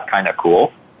people, and that's kind of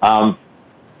cool. And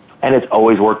it's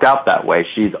always worked out that way.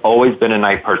 She's always been a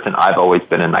night person. I've always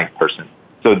been a night person.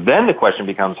 So then the question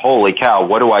becomes, holy cow,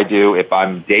 what do I do if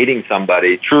I'm dating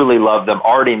somebody, truly love them,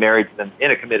 already married to them,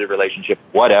 in a committed relationship,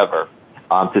 whatever,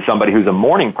 to somebody who's a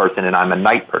morning person and I'm a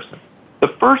night person? The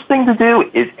first thing to do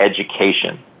is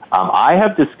education. I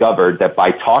have discovered that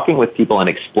by talking with people and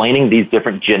explaining these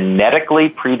different genetically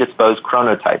predisposed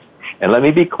chronotypes, and let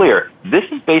me be clear, this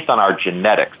is based on our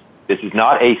genetics. This is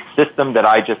not a system that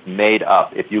I just made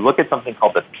up. If you look at something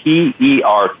called the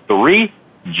PER3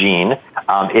 gene,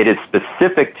 it is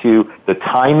specific to the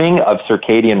timing of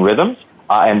circadian rhythms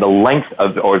and the length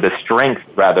of, or the strength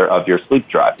rather, of your sleep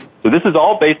drive. So this is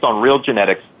all based on real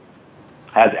genetics,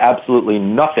 has absolutely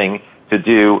nothing to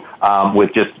do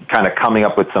with just kind of coming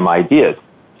up with some ideas.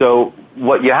 So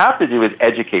what you have to do is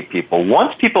educate people.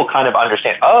 Once people kind of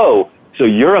understand, oh, so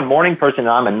you're a morning person and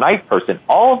I'm a night person,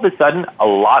 all of a sudden a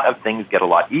lot of things get a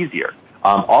lot easier.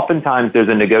 Oftentimes there's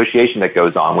a negotiation that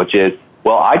goes on, which is,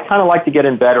 well, I kind of like to get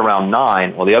in bed around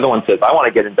 9. Well, the other one says, I want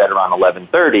to get in bed around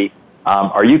 11:30.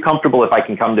 Are you comfortable if I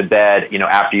can come to bed,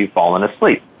 after you've fallen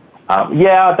asleep?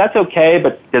 Yeah, that's okay,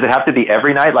 but does it have to be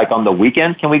every night? Like on the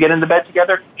weekends, can we get into bed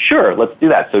together? Sure, let's do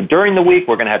that. So during the week,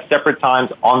 we're going to have separate times.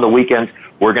 On the weekends,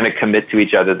 we're going to commit to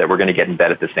each other that we're going to get in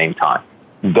bed at the same time.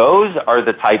 Those are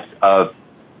the types of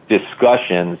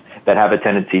discussions that have a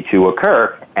tendency to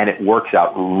occur, and it works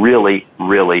out really,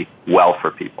 really well for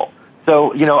people.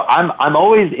 So, I'm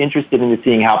always interested in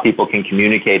seeing how people can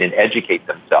communicate and educate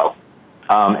themselves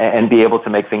and be able to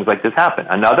make things like this happen.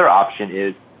 Another option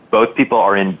is both people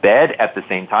are in bed at the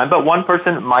same time, but one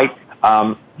person might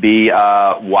be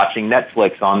watching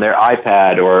Netflix on their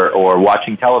iPad or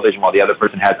watching television while the other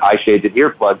person has eye shades and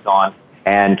earplugs on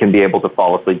and can be able to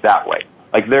fall asleep that way.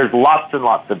 Like, there's lots and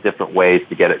lots of different ways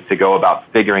to go about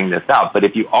figuring this out. But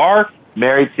if you are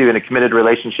married to in a committed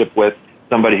relationship with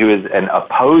somebody who is an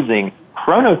opposing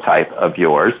chronotype of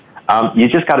yours, you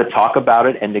just got to talk about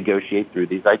it and negotiate through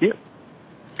these ideas.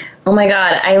 Oh my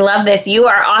God, I love this. You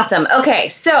are awesome. Okay,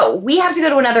 so we have to go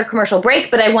to another commercial break,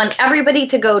 but I want everybody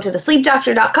to go to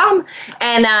thesleepdoctor.com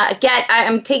and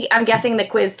I'm guessing the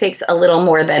quiz takes a little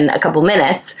more than a couple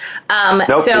minutes.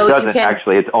 Nope, so it doesn't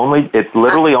actually. It's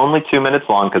literally only 2 minutes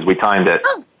long because we timed it.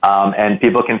 And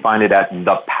people can find it at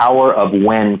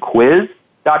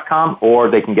thepowerofwhenquiz.com,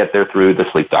 or they can get there through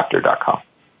thesleepdoctor.com.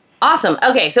 Awesome.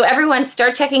 Okay, so everyone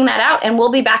start checking that out, and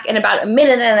we'll be back in about a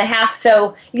minute and a half.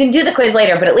 So you can do the quiz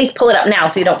later, but at least pull it up now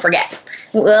so you don't forget.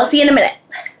 We'll see you in a minute.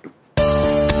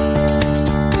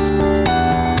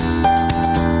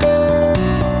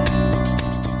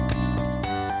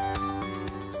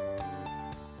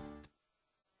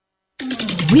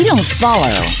 We don't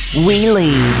follow, we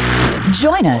lead.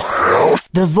 Join us,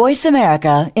 the Voice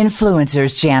America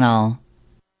Influencers Channel.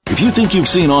 If you think you've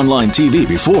seen online TV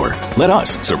before, let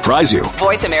us surprise you.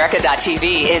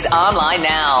 VoiceAmerica.tv is online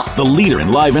now. The leader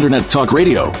in live internet talk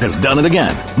radio has done it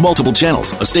again. Multiple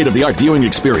channels, a state-of-the-art viewing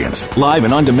experience, live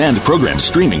and on-demand programs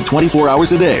streaming 24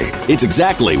 hours a day. It's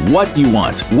exactly what you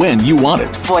want, when you want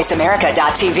it.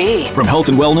 VoiceAmerica.tv. From health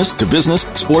and wellness to business,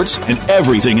 sports, and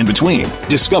everything in between.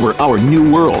 Discover our new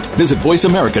world. Visit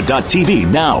VoiceAmerica.tv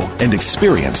now and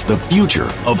experience the future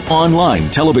of online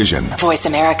television.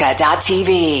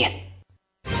 VoiceAmerica.tv.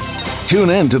 Tune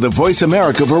in to the Voice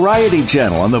America Variety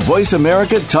channel on the Voice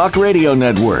America Talk Radio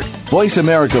Network. Voice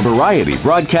America Variety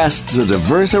broadcasts a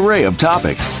diverse array of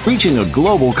topics, reaching a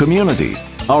global community.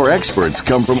 Our experts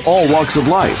come from all walks of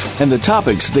life, and the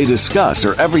topics they discuss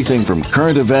are everything from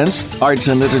current events, arts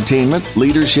and entertainment,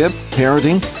 leadership,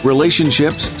 parenting,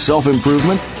 relationships,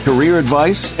 self-improvement, career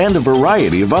advice, and a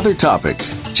variety of other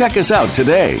topics. Check us out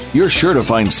today. You're sure to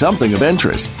find something of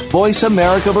interest. Voice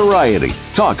America Variety.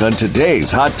 Talk on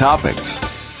today's hot topics.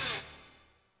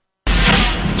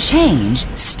 Change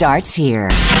starts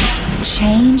here.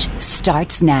 Change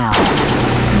starts now.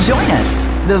 Join us,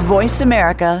 the Voice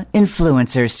America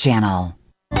Influencers Channel.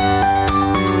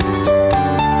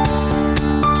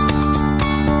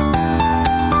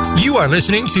 You are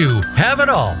listening to Have It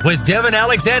All with Devin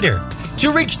Alexander.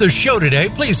 To reach the show today,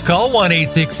 please call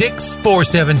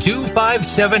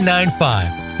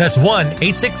 1-866-472-5795. That's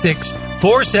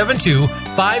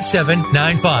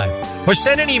 1-866-472-5795. Or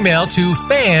send an email to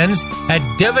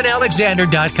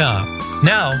fans@devinalexander.com.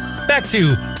 Now, back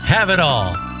to Have It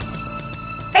All.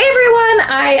 Hey everyone,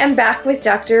 I am back with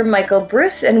Dr. Michael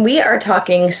Breus, and we are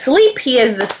talking sleep. He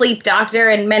is the sleep doctor,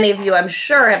 and many of you, I'm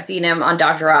sure, have seen him on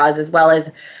Dr. Oz as well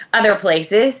as other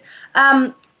places.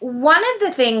 One of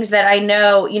the things that I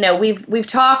know, we've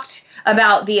talked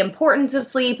about the importance of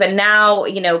sleep, and now,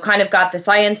 kind of got the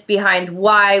science behind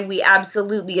why we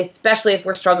absolutely, especially if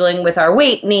we're struggling with our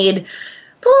weight, need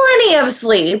plenty of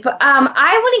sleep.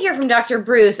 I want to hear from Dr.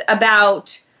 Breus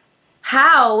about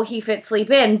how he fits sleep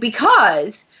in,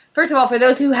 because first of all, for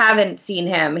those who haven't seen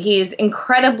him, he's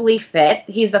incredibly fit.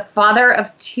 He's the father of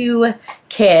 2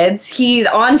 kids. He's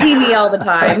on TV all the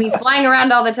time. He's flying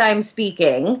around all the time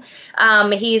speaking.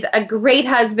 He's a great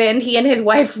husband. He and his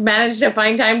wife managed to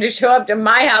find time to show up to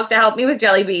my house to help me with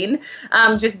Jelly Bean.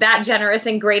 Just that generous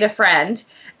and great a friend.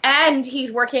 And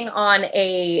he's working on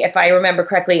if I remember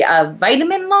correctly, a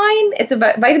vitamin line. It's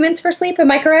vitamins for sleep. Am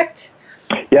I correct?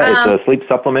 Yeah, it's a sleep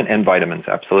supplement and vitamins,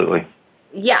 absolutely.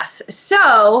 Yes.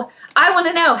 So I want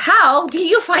to know, how do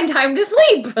you find time to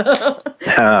sleep?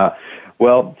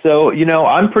 Well, so,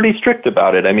 I'm pretty strict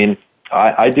about it. I mean,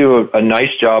 I do a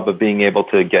nice job of being able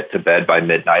to get to bed by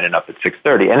midnight and up at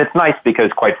 6:30. And it's nice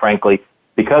because, quite frankly,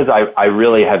 because I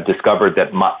really have discovered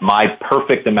that my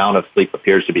perfect amount of sleep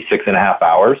appears to be 6.5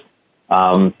 hours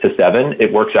to 7.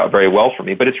 It works out very well for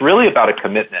me. But it's really about a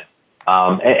commitment.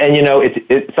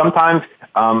 It's sometimes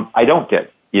I don't get,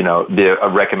 a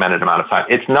recommended amount of time.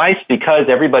 It's nice because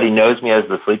everybody knows me as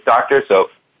the sleep doctor. So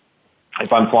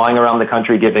if I'm flying around the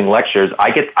country giving lectures,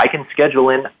 I can schedule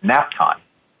in nap time.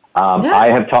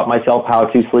 I have taught myself how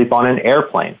to sleep on an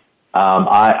airplane.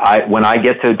 When I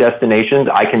get to destinations,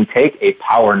 I can take a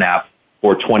power nap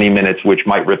for 20 minutes, which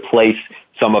might replace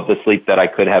some of the sleep that I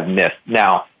could have missed.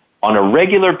 Now, on a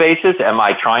regular basis, am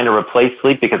I trying to replace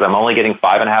sleep because I'm only getting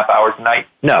 5.5 hours a night?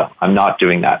 No, I'm not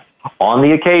doing that. On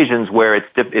the occasions where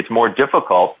it's more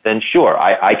difficult, then sure,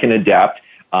 I can adapt.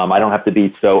 I don't have to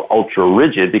be so ultra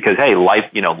rigid because, hey, life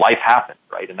happens,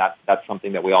 right? And that's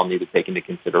something that we all need to take into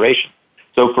consideration.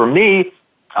 So for me,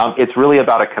 it's really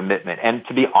about a commitment. And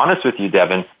to be honest with you,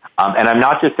 Devin, and I'm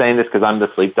not just saying this because I'm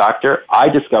the sleep doctor, I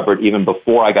discovered even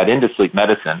before I got into sleep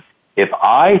medicine, if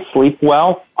I sleep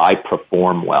well, I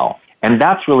perform well. And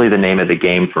that's really the name of the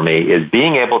game for me, is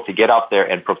being able to get out there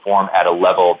and perform at a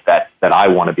level that I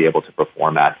want to be able to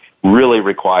perform at really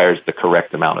requires the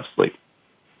correct amount of sleep.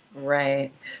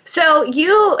 Right. So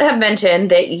you have mentioned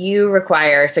that you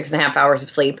require 6.5 hours of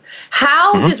sleep.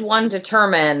 How does one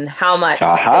determine how much they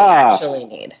actually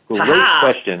need? Great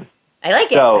question. I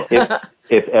like it. So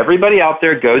if everybody out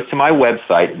there goes to my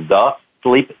website,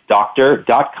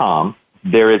 thesleepdoctor.com,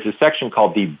 there is a section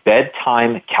called the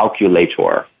Bedtime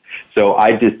Calculator. So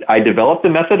I developed a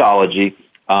methodology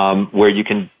where you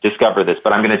can discover this,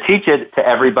 but I'm going to teach it to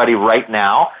everybody right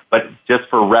now, but just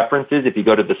for references, if you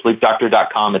go to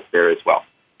thesleepdoctor.com, it's there as well.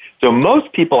 So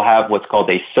most people have what's called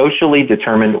a socially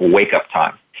determined wake-up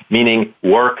time, meaning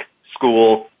work,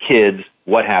 school, kids,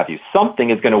 what have you.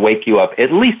 Something is going to wake you up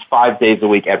at least 5 days a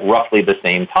week at roughly the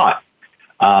same time.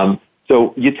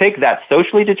 So you take that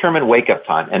socially determined wake-up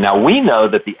time, and now we know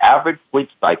that the average sleep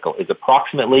cycle is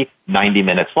approximately 90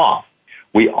 minutes long.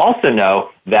 We also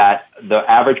know that the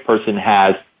average person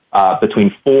has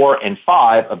between 4 and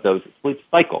 5 of those sleep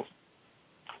cycles.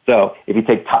 So if you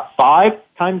take 5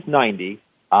 times 90,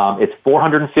 it's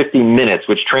 450 minutes,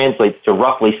 which translates to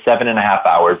roughly 7.5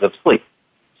 hours of sleep.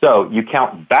 So you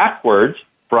count backwards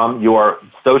from your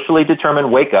socially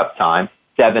determined wake-up time,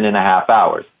 7.5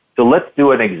 hours. So let's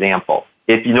do an example.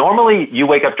 If normally you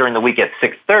wake up during the week at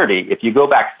 6:30, if you go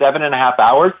back 7.5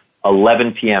 hours,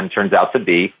 11 p.m. turns out to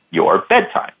be your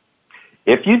bedtime.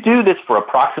 If you do this for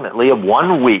approximately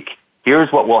 1 week,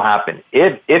 here's what will happen.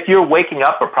 If you're waking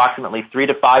up approximately 3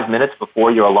 to 5 minutes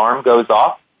before your alarm goes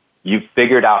off, you've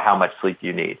figured out how much sleep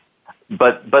you need.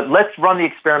 But let's run the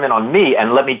experiment on me,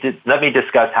 and let me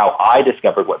discuss how I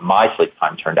discovered what my sleep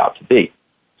time turned out to be.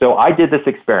 So I did this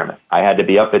experiment. I had to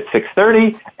be up at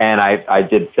 6:30, and I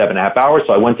did 7.5 hours,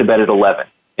 so I went to bed at 11.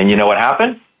 And you know what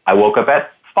happened? I woke up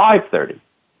at 5:30.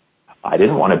 I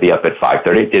didn't want to be up at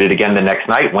 5:30. Did it again the next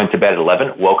night, went to bed at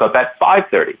 11, woke up at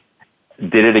 5:30.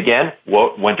 Did it again,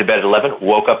 went to bed at 11,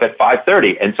 woke up at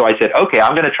 5:30. And so I said, okay,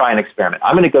 I'm going to try an experiment.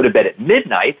 I'm going to go to bed at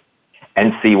midnight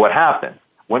and see what happens.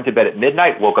 Went to bed at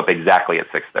midnight, woke up exactly at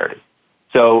 6:30.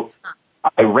 So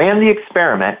I ran the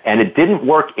experiment, and it didn't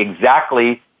work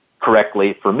exactly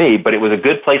correctly for me, but it was a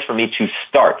good place for me to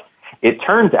start. It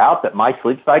turns out that my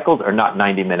sleep cycles are not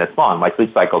 90 minutes long. My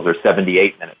sleep cycles are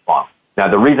 78 minutes long. Now,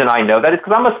 the reason I know that is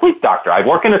because I'm a sleep doctor. I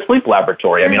work in a sleep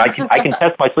laboratory. I mean, I can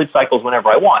test my sleep cycles whenever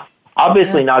I want.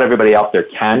 Obviously, not everybody out there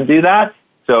can do that.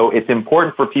 So it's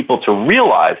important for people to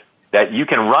realize that you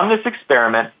can run this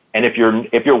experiment, and if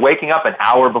you're waking up an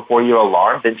hour before your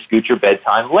alarm, then scoot your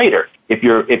bedtime later. If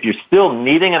you're still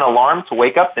needing an alarm to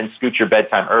wake up, then scoot your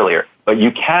bedtime earlier. But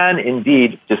you can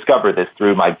indeed discover this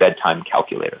through my bedtime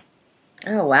calculator.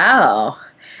 Oh, wow.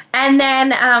 And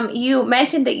then you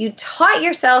mentioned that you taught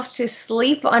yourself to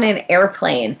sleep on an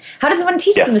airplane. How does one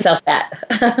teach themselves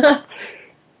that?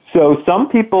 So some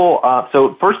people,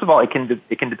 so first of all, it can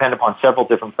depend upon several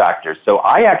different factors. So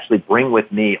I actually bring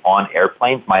with me on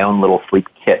airplanes my own little sleep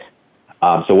kit.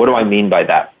 So what do I mean by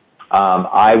that?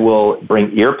 I will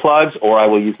bring earplugs, or I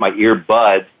will use my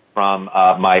earbuds from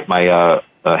my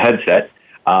headset.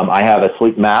 I have a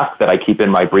sleep mask that I keep in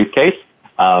my briefcase.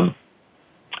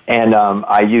 And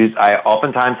I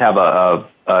oftentimes have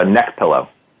a neck pillow.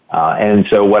 And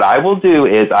so what I will do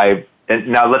is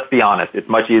now let's be honest, it's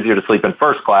much easier to sleep in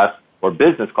first class or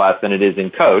business class than it is in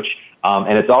coach.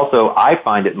 And it's also, I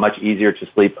find it much easier to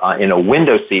sleep in a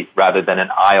window seat rather than an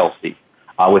aisle seat.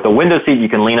 With a window seat, you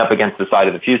can lean up against the side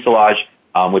of the fuselage,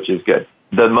 which is good.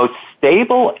 The most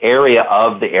stable area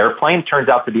of the airplane turns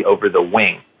out to be over the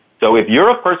wing. So if you're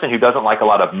a person who doesn't like a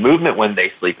lot of movement when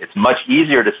they sleep, it's much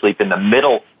easier to sleep in the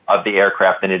middle of the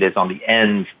aircraft than it is on the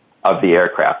ends of the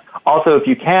aircraft. Also, if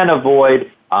you can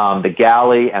avoid the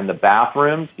galley and the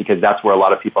bathrooms, because that's where a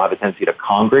lot of people have a tendency to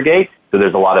congregate, so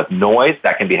there's a lot of noise,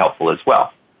 that can be helpful as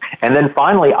well. And then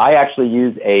finally, I actually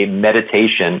use a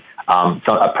meditation,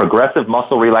 a progressive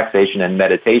muscle relaxation and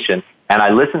meditation, and I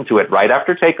listen to it right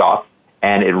after takeoff,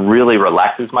 and it really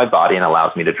relaxes my body and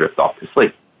allows me to drift off to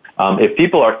sleep. If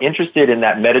people are interested in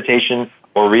that meditation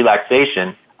or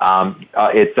relaxation,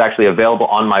 it's actually available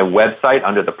on my website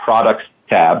under the products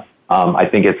tab. I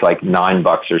think it's like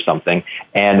 $9 or something.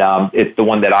 And it's the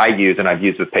one that I use, and I've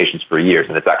used with patients for years,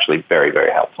 and it's actually very,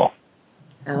 very helpful.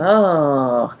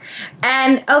 Oh.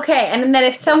 And okay, and then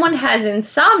if someone has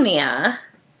insomnia,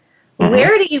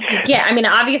 where do you begin? I mean,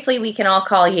 obviously we can all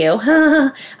call you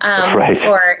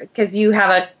right. Because you have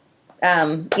a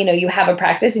you have a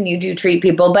practice and you do treat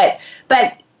people, but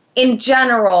in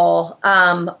general,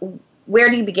 where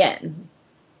do you begin?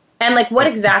 And like, what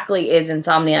exactly is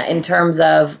insomnia in terms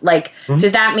of like,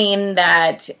 does that mean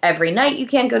that every night you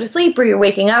can't go to sleep or you're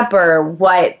waking up or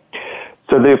what?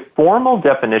 So the formal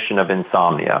definition of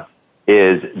insomnia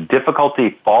is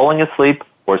difficulty falling asleep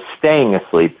or staying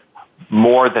asleep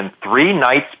more than 3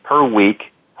 nights per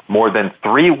week, more than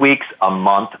 3 weeks a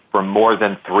month for more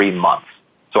than 3 months.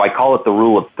 So I call it the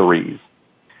rule of threes.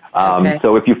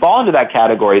 So if you fall into that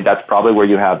category, that's probably where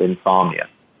you have insomnia.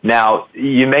 Now,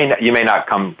 you may not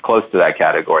come close to that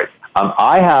category.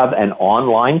 I have an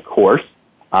online course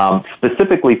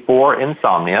specifically for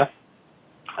insomnia.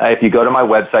 If you go to my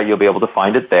website, you'll be able to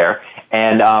find it there.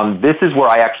 And this is where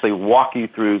I actually walk you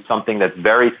through something that's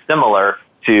very similar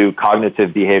to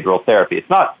cognitive behavioral therapy. It's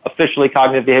not officially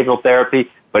cognitive behavioral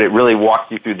therapy, but it really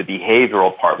walks you through the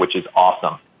behavioral part, which is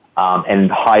awesome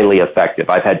and highly effective.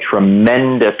 I've had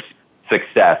tremendous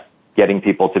success getting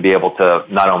people to be able to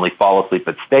not only fall asleep,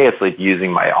 but stay asleep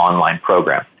using my online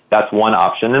program. That's one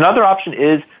option. Another option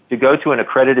is to go to an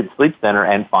accredited sleep center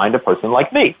and find a person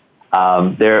like me.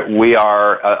 We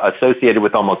are associated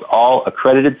with almost all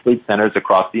accredited sleep centers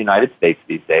across the United States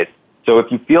these days. So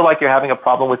if you feel like you're having a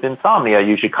problem with insomnia,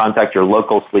 you should contact your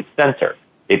local sleep center.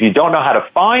 If you don't know how to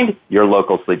find your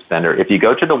local sleep center, if you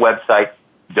go to the website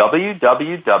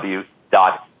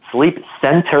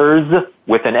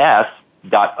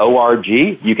www.sleepcenters.org,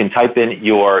 you can type in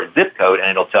your zip code and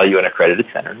it'll tell you an accredited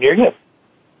center near you.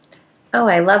 Oh,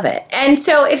 I love it. And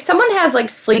so if someone has like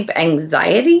sleep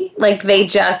anxiety, like they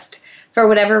just, for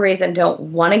whatever reason,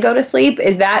 don't want to go to sleep,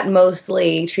 is that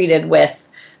mostly treated with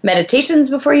meditations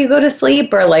before you go to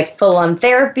sleep or like full-on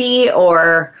therapy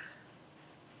or?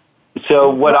 So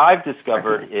what I've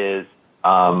discovered is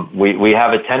we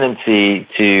have a tendency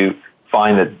to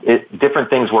find that different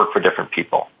things work for different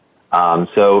people.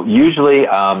 So usually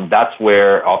that's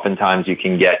where oftentimes you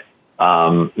can get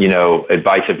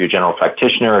advice of your general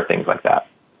practitioner or things like that.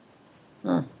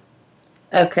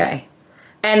 Okay.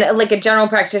 And like a general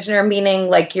practitioner, meaning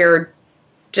like your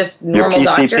just normal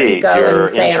your PCP, doctor, you go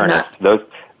and say I'm nuts.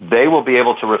 They will be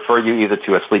able to refer you either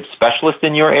to a sleep specialist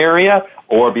in your area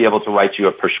or be able to write you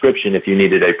a prescription if you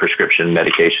needed a prescription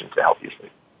medication to help you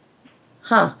sleep.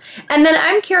 Huh. And then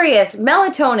I'm curious,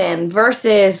 melatonin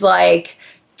versus like,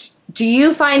 do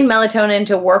you find melatonin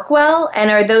to work well? And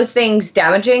are those things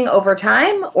damaging over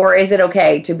time? Or is it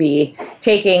okay to be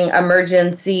taking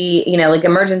Emergency, like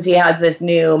Emergency has this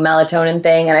new melatonin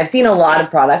thing, and I've seen a lot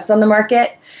of products on the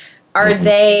market. Are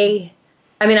they,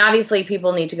 obviously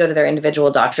people need to go to their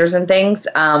individual doctors and things.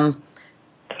 But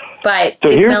so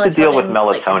is here's melatonin the deal with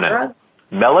like a melatonin. drug?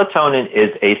 Melatonin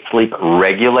is a sleep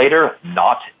regulator,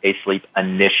 not a sleep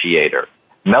initiator.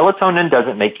 Melatonin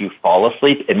doesn't make you fall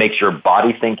asleep. It makes your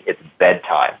body think it's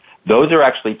bedtime. Those are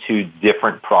actually two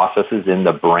different processes in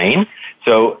the brain.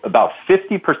 So about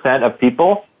 50% of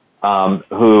people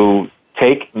who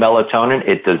take melatonin,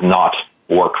 it does not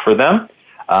work for them.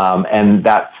 And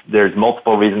there's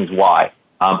multiple reasons why.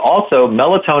 Also,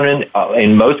 melatonin,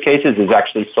 in most cases, is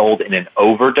actually sold in an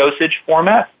overdosage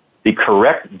format. The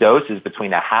correct dose is between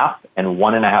 0.5 and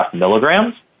 1.5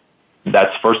 milligrams.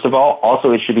 That's first of all.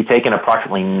 Also, it should be taken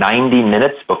approximately 90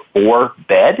 minutes before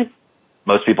bed.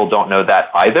 Most people don't know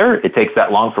that either. It takes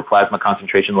that long for plasma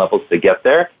concentration levels to get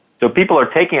there. So people are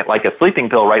taking it like a sleeping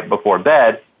pill right before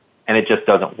bed, and it just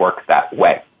doesn't work that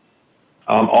way.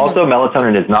 Also,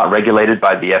 melatonin is not regulated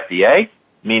by the FDA,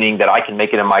 meaning that I can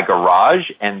make it in my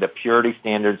garage, and the purity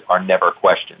standards are never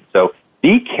questioned. So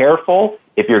be careful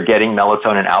if you're getting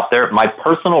melatonin out there. My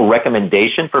personal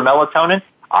recommendation for melatonin,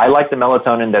 I like the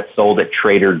melatonin that's sold at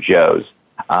Trader Joe's.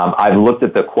 I've looked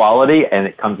at the quality, and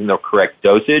it comes in the correct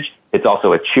dosage. It's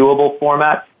also a chewable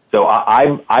format. So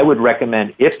I would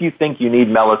recommend, if you think you need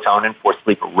melatonin for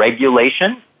sleep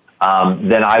regulation,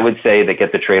 then I would say that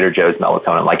get the Trader Joe's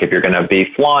melatonin. Like if you're going to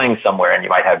be flying somewhere and you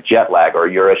might have jet lag or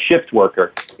you're a shift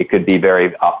worker, it could be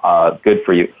very good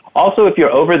for you. Also, if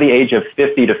you're over the age of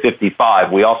 50 to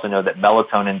 55, we also know that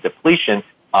melatonin depletion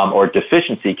or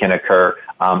deficiency can occur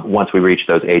once we reach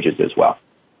those ages as well.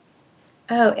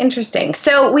 Oh, interesting.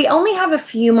 So we only have a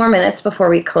few more minutes before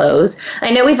we close.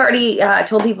 I know we've already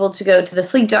told people to go to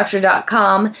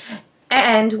thesleepdoctor.com,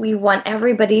 and we want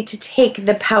everybody to take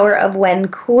the Power of When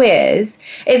quiz.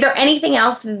 Is there anything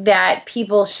else that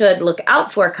people should look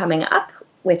out for coming up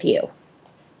with you?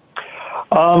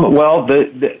 Well,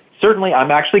 certainly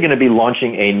I'm actually going to be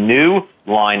launching a new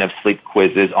line of sleep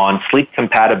quizzes on sleep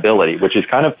compatibility, which is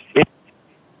kind of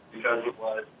because it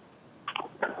was.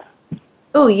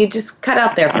 Oh, you just cut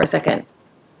out there for a second.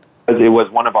 It was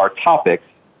one of our topics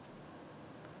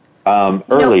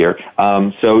earlier.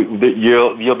 So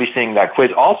you'll be seeing that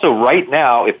quiz. Also, right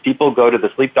now, if people go to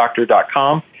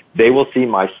thesleepdoctor.com, they will see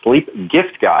my sleep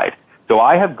gift guide. So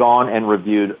I have gone and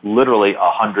reviewed literally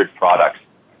 100 products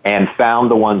and found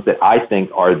the ones that I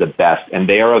think are the best, and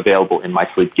they are available in my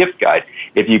sleep gift guide.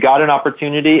 If you got an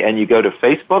opportunity and you go to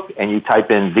Facebook and you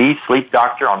type in The Sleep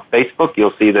Doctor on Facebook,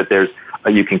 you'll see that there's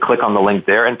you can click on the link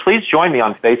there. And please join me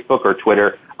on Facebook or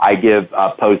Twitter. I give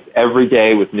posts every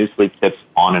day with new sleep tips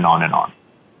on and on and on.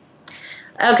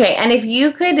 Okay, and if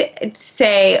you could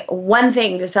say one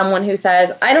thing to someone who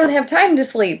says, I don't have time to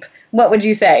sleep, what would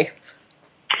you say?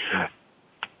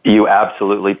 You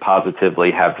absolutely,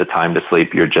 positively have the time to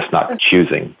sleep. You're just not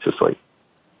choosing to sleep.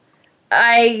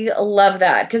 I love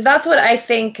that, because that's what I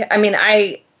think. I mean,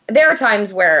 there are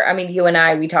times where, I mean, you and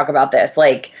I, we talk about this,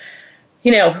 like,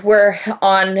 you know, we're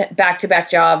on back-to-back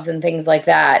jobs and things like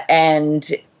that, and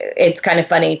it's kind of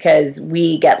funny because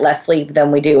we get less sleep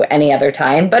than we do any other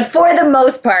time. But for the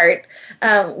most part,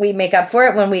 we make up for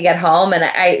it when we get home,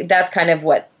 and that's kind of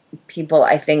what people,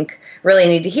 I think, really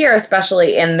need to hear,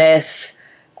 especially in this,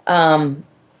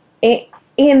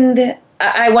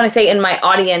 I want to say in my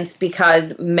audience,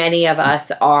 because many of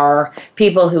us are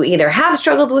people who either have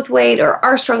struggled with weight or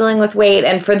are struggling with weight.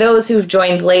 And for those who've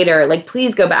joined later, like,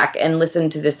 please go back and listen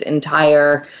to this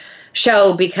entire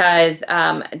show, because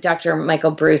Dr.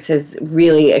 Michael Breus has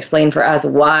really explained for us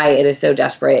why it is so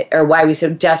desperate, or why we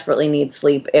so desperately need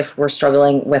sleep if we're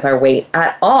struggling with our weight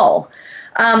at all.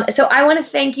 So I want to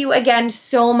thank you again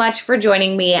so much for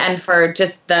joining me, and for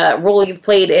just the role you've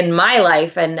played in my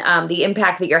life, and the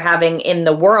impact that you're having in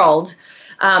the world,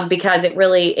 because it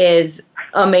really is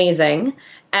amazing.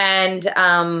 And as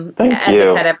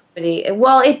I said, everybody,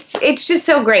 well, it's just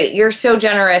so great. You're so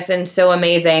generous and so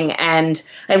amazing, and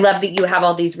I love that you have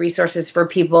all these resources for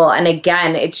people. And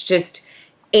again, it's just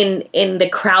in the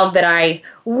crowd that I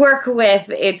work with,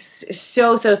 it's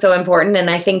so important. And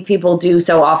I think people do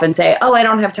so often say, oh, I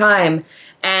don't have time.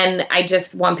 And I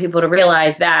just want people to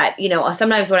realize that, you know,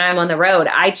 sometimes when I'm on the road,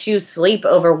 I choose sleep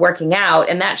over working out,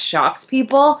 and that shocks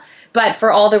people. But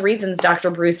for all the reasons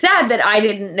Dr. Breus said that I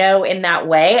didn't know in that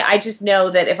way, I just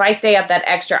know that if I stay up that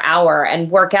extra hour and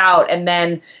work out, and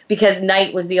then because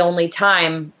night was the only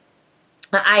time,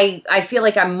 I feel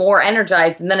like I'm more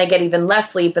energized, and then I get even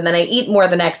less sleep, and then I eat more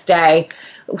the next day.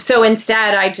 So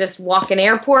instead, I just walk in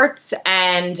airports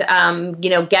and,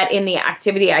 get in the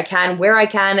activity I can where I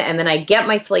can, and then I get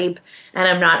my sleep, and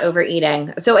I'm not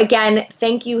overeating. So again,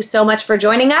 thank you so much for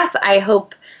joining us. I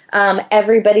hope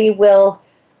everybody will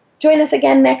join us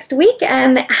again next week,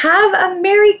 and have a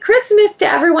Merry Christmas to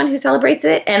everyone who celebrates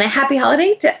it, and a Happy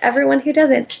Holiday to everyone who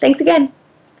doesn't. Thanks again.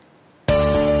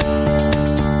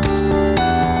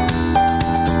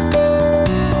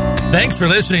 Thanks for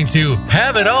listening to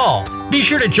Have It All. Be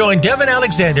sure to join Devin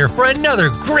Alexander for another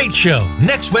great show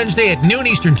next Wednesday at noon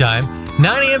Eastern Time,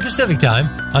 9 a.m. Pacific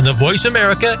Time on the Voice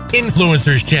America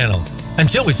Influencers channel.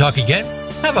 Until we talk again,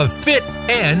 have a fit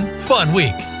and fun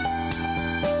week.